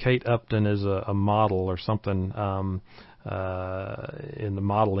think Kate Upton is a model or something. In the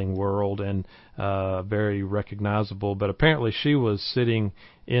modeling world, and very recognizable. But apparently she was sitting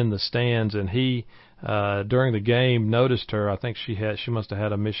in the stands, and he during the game noticed her. I think she must have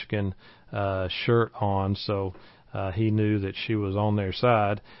had a Michigan shirt on, so he knew that she was on their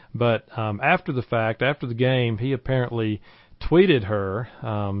side. But after the fact, after the game, he apparently tweeted her,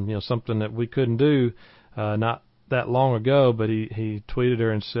 something that we couldn't do not that long ago, but he tweeted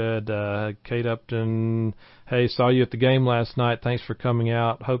her and said, Kate Upton, hey, saw you at the game last night. Thanks for coming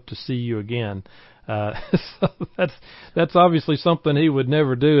out. Hope to see you again. So that's obviously something he would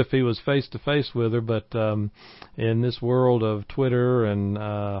never do if he was face to face with her. But in this world of Twitter and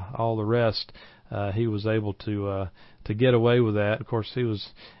all the rest, he was able to get away with that. Of course, he was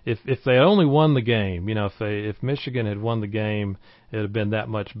if they had only won the game, if Michigan had won the game, it would have been that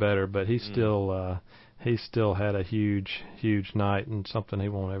much better. But he still had a huge night and something he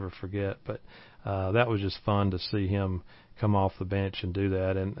won't ever forget. But that was just fun to see him come off the bench and do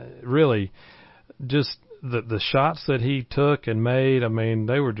that, and really just the shots that he took and made. I mean,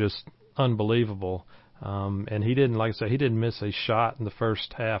 they were just unbelievable. And he didn't, like I said, he didn't miss a shot in the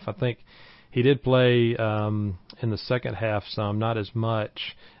first half. I think he did play in the second half some, not as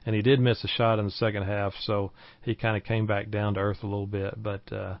much, and he did miss a shot in the second half, so he kind of came back down to earth a little bit. But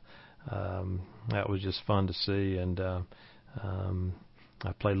that was just fun to see, and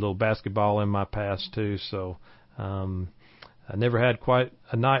I played a little basketball in my past too, so I never had quite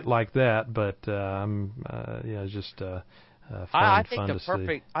a night like that, but it's just fun to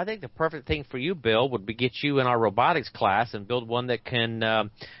see. I think the perfect thing for you, Bill, would be get you in our robotics class and build one that can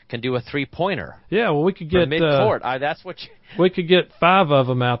do a 3-pointer. Yeah, well, we could get midcourt. That's what we could get 5 of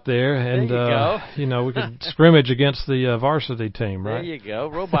them out there, and there you go. We could scrimmage against the varsity team, right? There you go,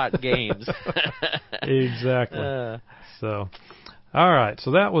 robot games. Exactly. So, all right.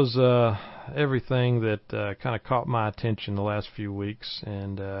 So that was everything that kind of caught my attention the last few weeks,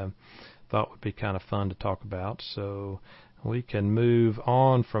 and thought would be kind of fun to talk about. So we can move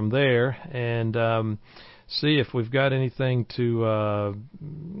on from there and see if we've got anything to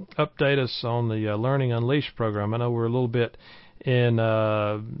update us on the Learning Unleashed program. I know we're a little bit in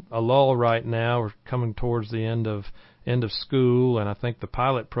a lull right now. We're coming towards the end of school, and I think the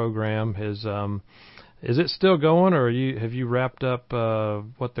pilot program has. Is it still going, or have you wrapped up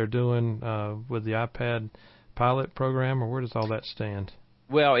what they're doing with the iPad pilot program, or where does all that stand?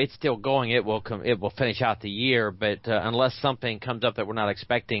 Well, it's still going. It will finish out the year, but unless something comes up that we're not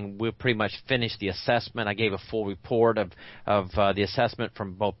expecting, we'll pretty much finish the assessment. I gave a full report of the assessment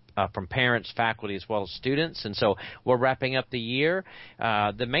from both from parents, faculty, as well as students, and so we're wrapping up the year.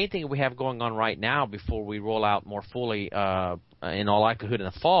 The main thing we have going on right now before we roll out more fully in all likelihood in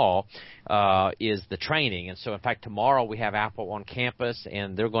the fall is the training. And so, in fact, tomorrow we have Apple on campus,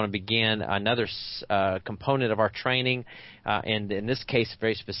 and they're going to begin another component of our training, and in this case,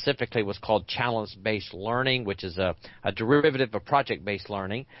 very specifically, was called challenge-based learning, which is a derivative of project-based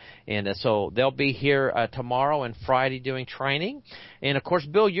learning. And so they'll be here tomorrow and Friday doing training. And, of course,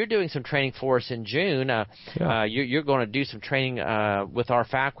 Bill, you're doing some training for us in June. You're going to do some training with our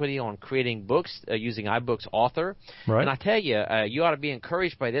faculty on creating books using iBooks Author. Right. And I tell you, you ought to be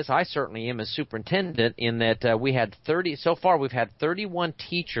encouraged by this. I certainly am as superintendent in that we had 30. So far, we've had 31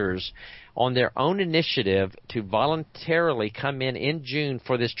 teachers on their own initiative to voluntarily come in June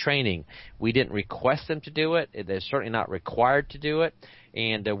for this training. We didn't request them to do it. They're certainly not required to do it.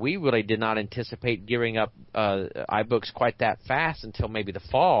 And we really did not anticipate gearing up iBooks quite that fast until maybe the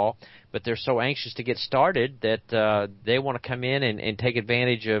fall. But they're so anxious to get started that they want to come in and take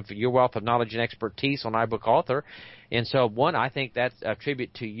advantage of your wealth of knowledge and expertise on iBook Author. And so, one, I think that's a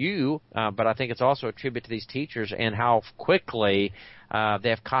tribute to you, but I think it's also a tribute to these teachers and how quickly they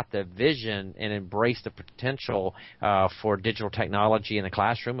have caught the vision and embraced the potential for digital technology in the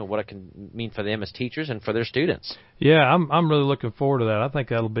classroom and what it can mean for them as teachers and for their students. Yeah, I'm really looking forward to that. I think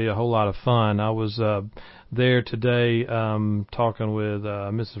that'll be a whole lot of fun. I was there today talking with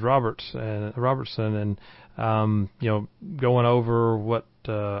Mrs. Robertson and going over what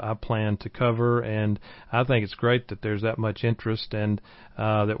I plan to cover, and I think it's great that there's that much interest and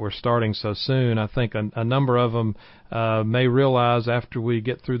that we're starting so soon. I think a number of them may realize after we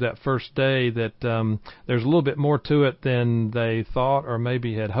get through that first day that there's a little bit more to it than they thought or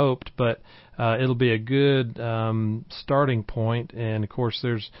maybe had hoped, but it'll be a good starting point. And of course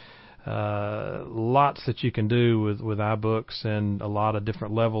there's lots that you can do with iBooks and a lot of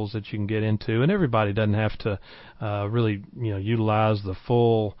different levels that you can get into, and everybody doesn't have to really utilize the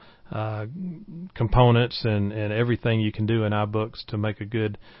full components and everything you can do in iBooks to make a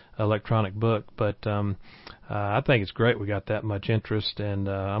good electronic book. But I think it's great we got that much interest, and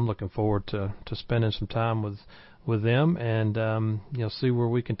I'm looking forward to spending some time with them and see where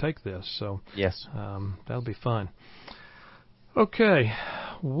we can take this. So yes, that'll be fun. Okay,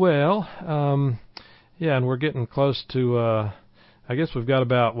 well, and we're getting close to, I guess we've got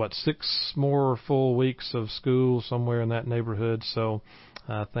about, 6 more full weeks of school, somewhere in that neighborhood, so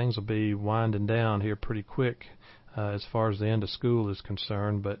things will be winding down here pretty quick as far as the end of school is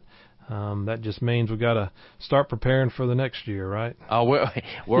concerned, but that just means we've got to start preparing for the next year, right? Oh,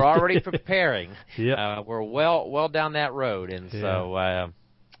 we're already preparing. Yeah, we're well down that road, and so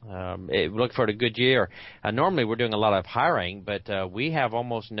look for a good year. Normally, we're doing a lot of hiring, but we have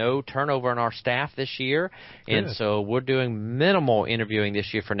almost no turnover in our staff this year, and so we're doing minimal interviewing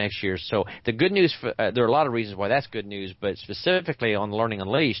this year for next year. So the good news, there are a lot of reasons why that's good news, but specifically on Learning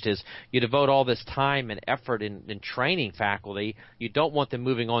Unleashed is you devote all this time and effort in training faculty. You don't want them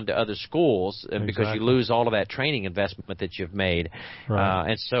moving on to other schools because you lose all of that training investment that you've made. Right.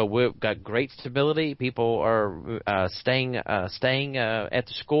 And so we've got great stability. People are staying at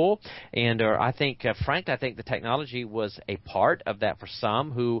the school. And I think, frankly, I think the technology was a part of that for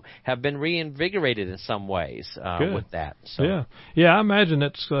some who have been reinvigorated in some ways with that. So. Yeah. I imagine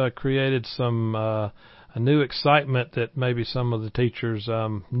it's created some a new excitement that maybe some of the teachers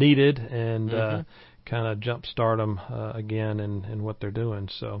needed, and kind of jumpstart them again in what they're doing.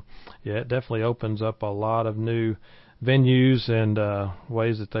 So, yeah, it definitely opens up a lot of new venues and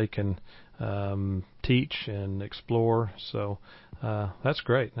ways that they can teach and explore. So that's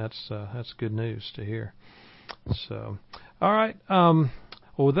great. That's good news to hear. So, all right. Well,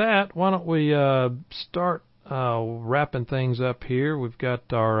 with that, why don't we start wrapping things up here? We've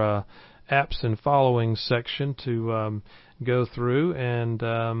got our apps and following section to go through.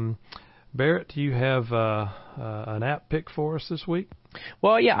 And Barrett, do you have an app pick for us this week?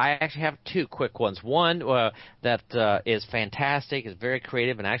 Well, yeah, I actually have two quick ones. One that is fantastic, is very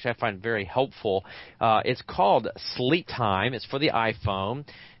creative, and actually I find very helpful. It's called Sleep Time. It's for the iPhone.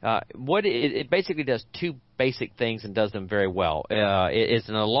 What it basically does two basic things and does them very well. It is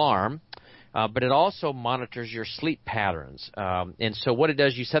an alarm. But it also monitors your sleep patterns. And so what it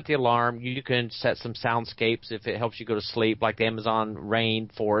does, you set the alarm. You can set some soundscapes if it helps you go to sleep, like the Amazon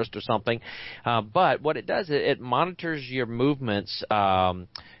rainforest or something. But what it does, it monitors your movements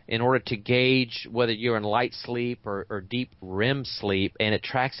in order to gauge whether you're in light sleep or deep REM sleep, and it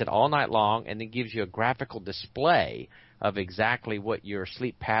tracks it all night long and then gives you a graphical display of exactly what your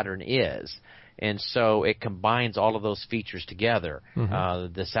sleep pattern is. And so it combines all of those features together,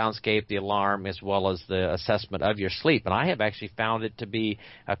 the soundscape, the alarm, as well as the assessment of your sleep. And I have actually found it to be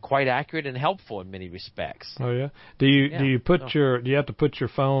quite accurate and helpful in many respects. Oh yeah. Do you do you have to put your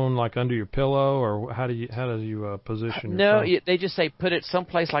phone like under your pillow, or how do you position your phone? They just say put it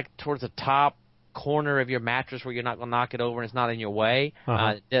someplace like towards the top corner of your mattress where you're not going to knock it over and it's not in your way.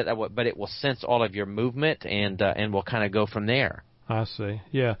 But it will sense all of your movement and will kind of go from there. I see.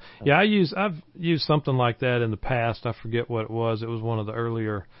 Yeah. I've used something like that in the past. I forget what it was. It was one of the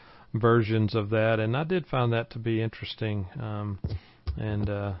earlier versions of that, and I did find that to be interesting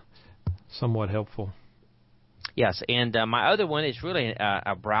and somewhat helpful. Yes, and my other one is really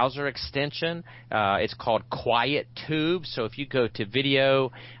a browser extension. It's called Quiet Tube. So if you go to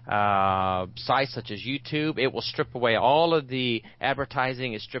video sites such as YouTube, it will strip away all of the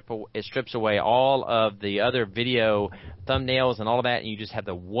advertising. It strips away all of the other video thumbnails and all of that, and you just have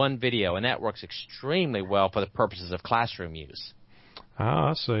the one video, and that works extremely well for the purposes of classroom use.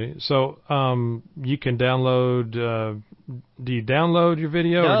 I see. So you can download. Do you download your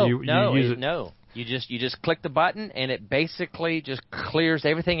video, or do you use it? No. You just click the button, and it basically just clears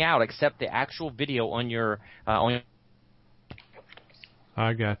everything out except the actual video on your I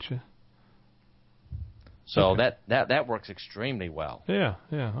gotcha. So okay. that works extremely well. Yeah,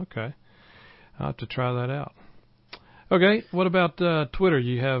 okay. I'll have to try that out. Okay, what about Twitter?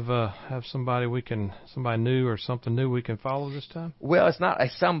 You have somebody new or something new we can follow this time? Well, it's not a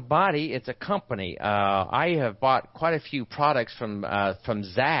somebody; it's a company. I have bought quite a few products from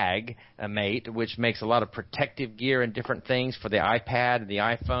Zag Mate, which makes a lot of protective gear and different things for the iPad and the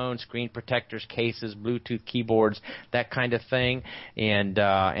iPhone, screen protectors, cases, Bluetooth keyboards, that kind of thing. And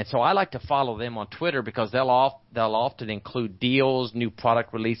so I like to follow them on Twitter because they'll often include deals, new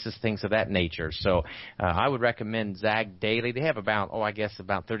product releases, things of that nature. So I would recommend Zag Daily. They have about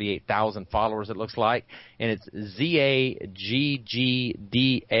 38,000 followers, it looks like, and it's ZAGGDAILY,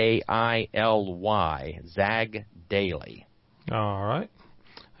 Zag Daily. All right.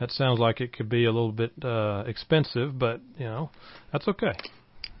 That sounds like it could be a little bit expensive, but that's okay.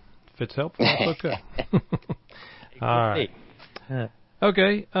 If it's helpful, that's okay. All right.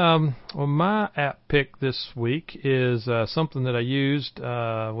 Okay. Well, my app pick this week is something that I used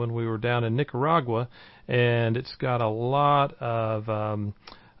when we were down in Nicaragua, and it's got a lot of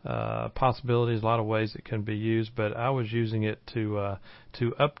possibilities, a lot of ways it can be used. But I was using it to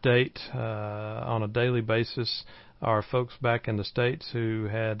update on a daily basis our folks back in the States who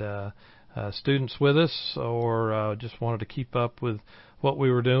had students with us, or just wanted to keep up with what we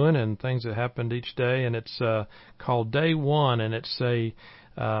were doing and things that happened each day. And it's called Day One, and it's a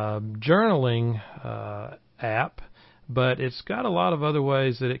journaling app, but it's got a lot of other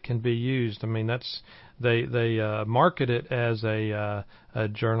ways that it can be used. I mean, they market it as a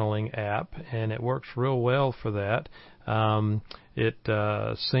journaling app, and it works real well for that. It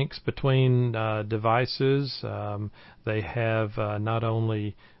syncs between devices. They have not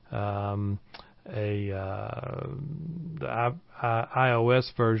only the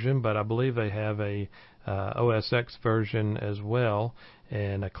iOS version, but I believe they have a OS X version as well,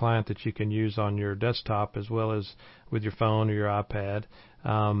 and a client that you can use on your desktop as well as with your phone or your iPad.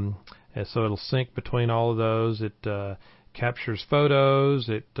 And so it'll sync between all of those. It captures photos.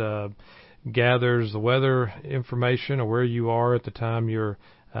 It gathers the weather information or where you are at the time you're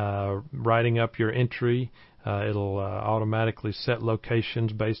writing up your entry. It'll automatically set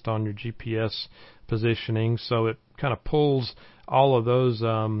locations based on your GPS positioning. So it kind of pulls all of those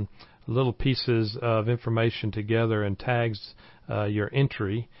little pieces of information together and tags your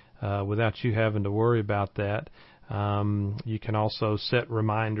entry without you having to worry about that. You can also set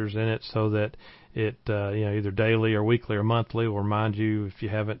reminders in it so that it either daily or weekly or monthly will remind you if you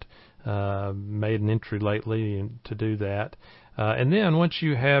haven't made an entry lately to do that. And then once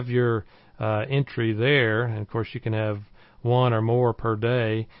you have your entry there, and of course you can have one or more per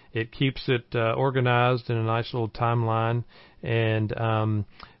day, it keeps it organized in a nice little timeline, and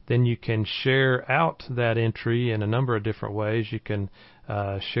then you can share out that entry in a number of different ways. You can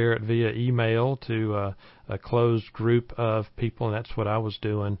share it via email to a closed group of people, and that's what I was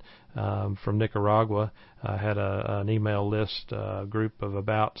doing from Nicaragua. I had an email list group of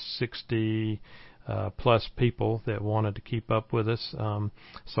about 60 plus people that wanted to keep up with us,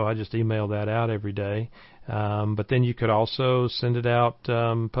 so I just emailed that out every day. But then you could also send it out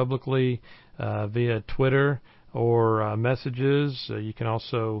publicly via Twitter or messages. You can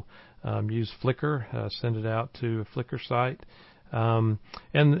also use Flickr, send it out to a Flickr site. And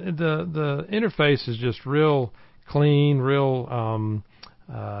the interface is just real clean, real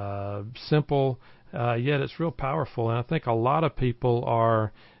simple, yet it's real powerful. And I think a lot of people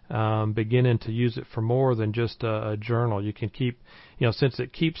are beginning to use it for more than just a journal. You can keep, since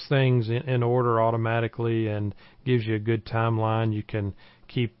it keeps things in order automatically and gives you a good timeline, you can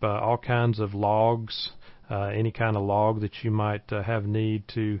keep all kinds of logs, any kind of log that you might have need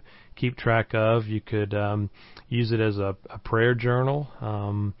to keep track of. You could use it as a prayer journal.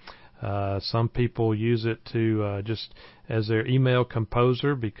 Some people use it to just as their email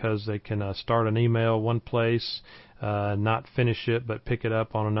composer, because they can start an email one place, not finish it, but pick it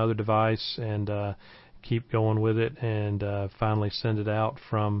up on another device and keep going with it, and finally send it out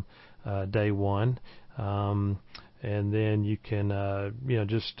from day one. And then you can,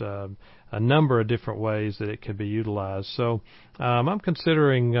 just a number of different ways that it could be utilized. So I'm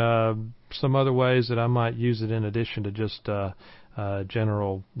considering some other ways that I might use it in addition to just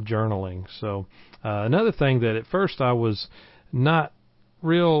general journaling. So another thing that at first I was not a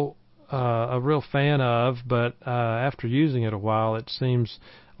real fan of, but after using it a while, it seems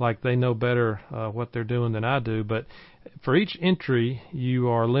like they know better what they're doing than I do. But for each entry, you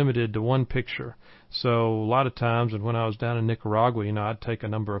are limited to one picture. So a lot of times, and when I was down in Nicaragua, I'd take a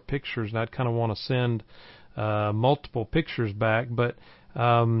number of pictures, and I'd kind of want to send multiple pictures back. But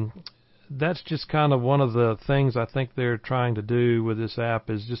that's just kind of one of the things I think they're trying to do with this app,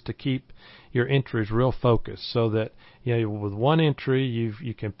 is just to keep your entries real focused, so that with one entry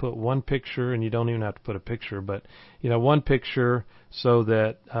you can put one picture, and you don't even have to put a picture, but one picture, so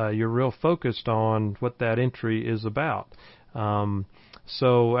that you're real focused on what that entry is about.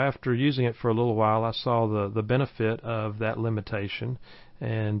 So after using it for a little while, I saw the benefit of that limitation.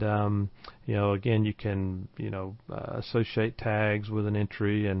 And, again, you can, associate tags with an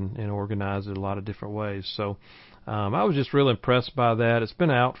entry and organize it a lot of different ways. So I was just real impressed by that. It's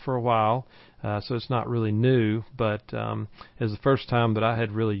been out for a while, so it's not really new, but it's the first time that I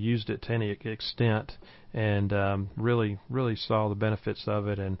had really used it to any extent, and really saw the benefits of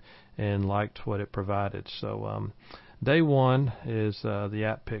it and liked what it provided. So day one is the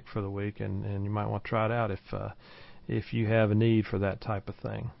app pick for the week, and you might want to try it out if you have a need for that type of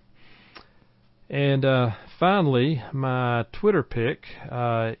thing. And finally, my Twitter pick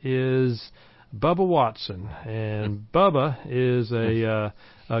is Bubba Watson. And Bubba is a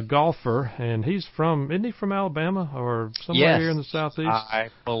golfer, and isn't he from Alabama or somewhere here in the Southeast? I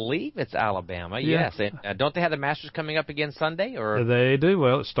believe it's Alabama, yeah. Yes. And don't they have the Masters coming up again Sunday? Or They do.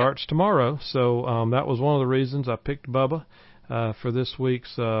 Well, it starts tomorrow, so that was one of the reasons I picked Bubba for this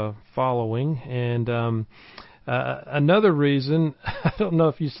week's following. And another reason, I don't know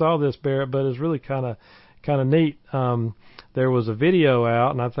if you saw this, Barrett, but it's really kind of neat. There was a video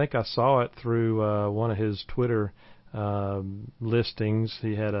out, and I think I saw it through one of his Twitter listings.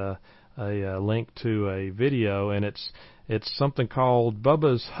 He had a a link to a video, and it's something called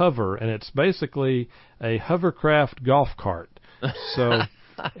Bubba's Hover, and it's basically a hovercraft golf cart. So,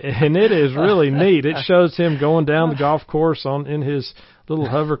 and it is really neat. It shows him going down the golf course in his little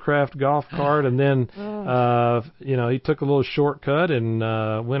hovercraft golf cart, and then he took a little shortcut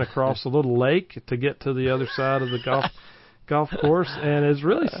and went across a little lake to get to the other side of the golf course, and it's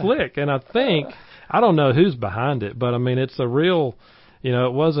really slick. And I don't know who's behind it, but I mean it's a real,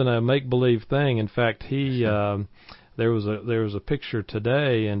 it wasn't a make believe thing. In fact, there was a picture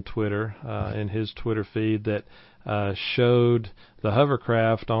today in Twitter, in his Twitter feed, that showed the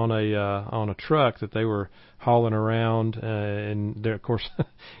hovercraft on a truck that they were hauling around, and there, of course,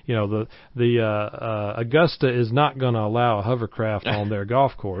 the Augusta is not going to allow a hovercraft on their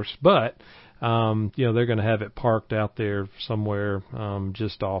golf course, but they're going to have it parked out there somewhere,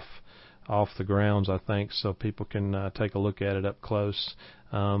 just off the grounds, I think, so people can take a look at it up close.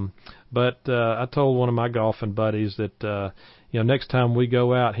 But I told one of my golfing buddies that next time we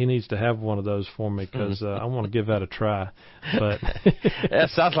go out, he needs to have one of those for me, because I want to give that a try. But that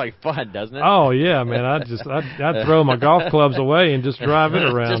sounds like fun, doesn't it? Oh yeah, man! I'd throw my golf clubs away and just drive it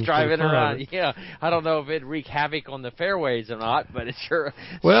around. Just drive it around. Yeah, I don't know if it'd wreak havoc on the fairways or not, but it sure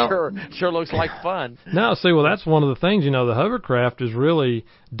looks like fun. No, see, that's one of the things. The hovercraft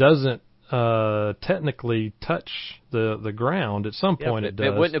doesn't technically touch the ground. At some point it does.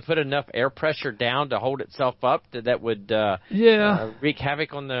 It wouldn't have put enough air pressure down to hold itself up that would wreak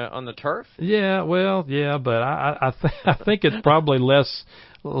havoc on the turf. Yeah, but I think it's probably less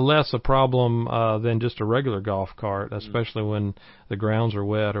a problem than just a regular golf cart, especially when the grounds are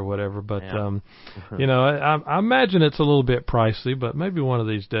wet or whatever. But I imagine it's a little bit pricey, but maybe one of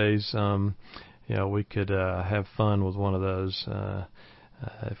these days we could have fun with one of those.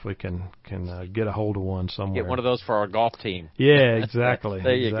 If we can get a hold of one somewhere. Get one of those for our golf team. Yeah, exactly.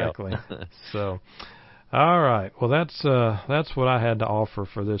 There you go. So, all right. Well, that's what I had to offer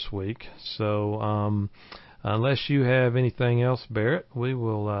for this week. So, unless you have anything else, Barrett, we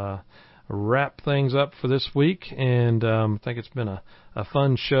will wrap things up for this week. And I think it's been a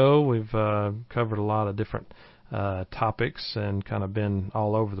fun show. We've covered a lot of different topics and kind of been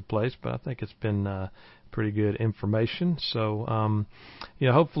all over the place, but I think it's been pretty good information. So,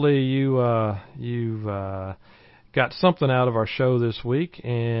 hopefully you've got something out of our show this week.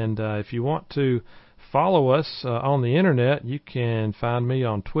 And if you want to follow us on the internet, you can find me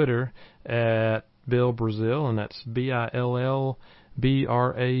on Twitter at Bill Brazil, and that's BILLBRAZEAL,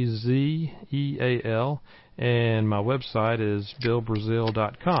 and my website is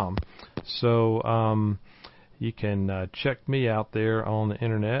BillBrazil.com. So you can check me out there on the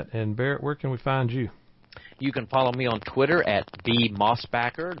internet. And Barrett, where can we find you? You can follow me on Twitter at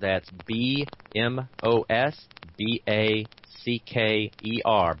bmossbacker. That's BMOSBACKER,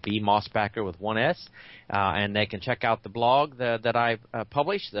 B Mossbacker with one S. And they can check out the blog that I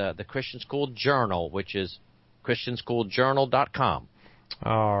published, the Christian School Journal, which is ChristianSchoolJournal.com.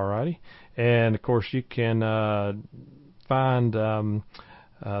 All righty. And, of course, you can find the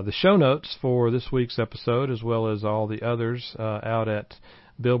show notes for this week's episode, as well as all the others, out at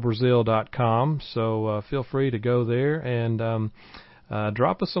BillBrazil.com. So feel free to go there and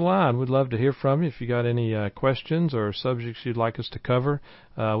drop us a line. We'd love to hear from you. If you got any questions or subjects you'd like us to cover,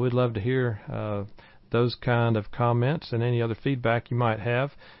 we'd love to hear those kind of comments and any other feedback you might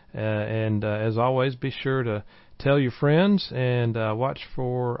have. And as always, be sure to tell your friends and watch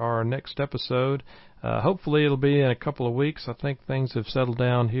for our next episode. Hopefully it'll be in a couple of weeks. I think things have settled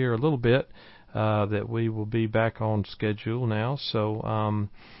down here a little bit, that we will be back on schedule now. So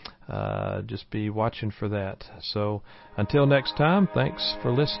just be watching for that. So until next time, thanks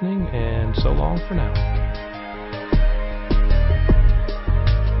for listening, and so long for now.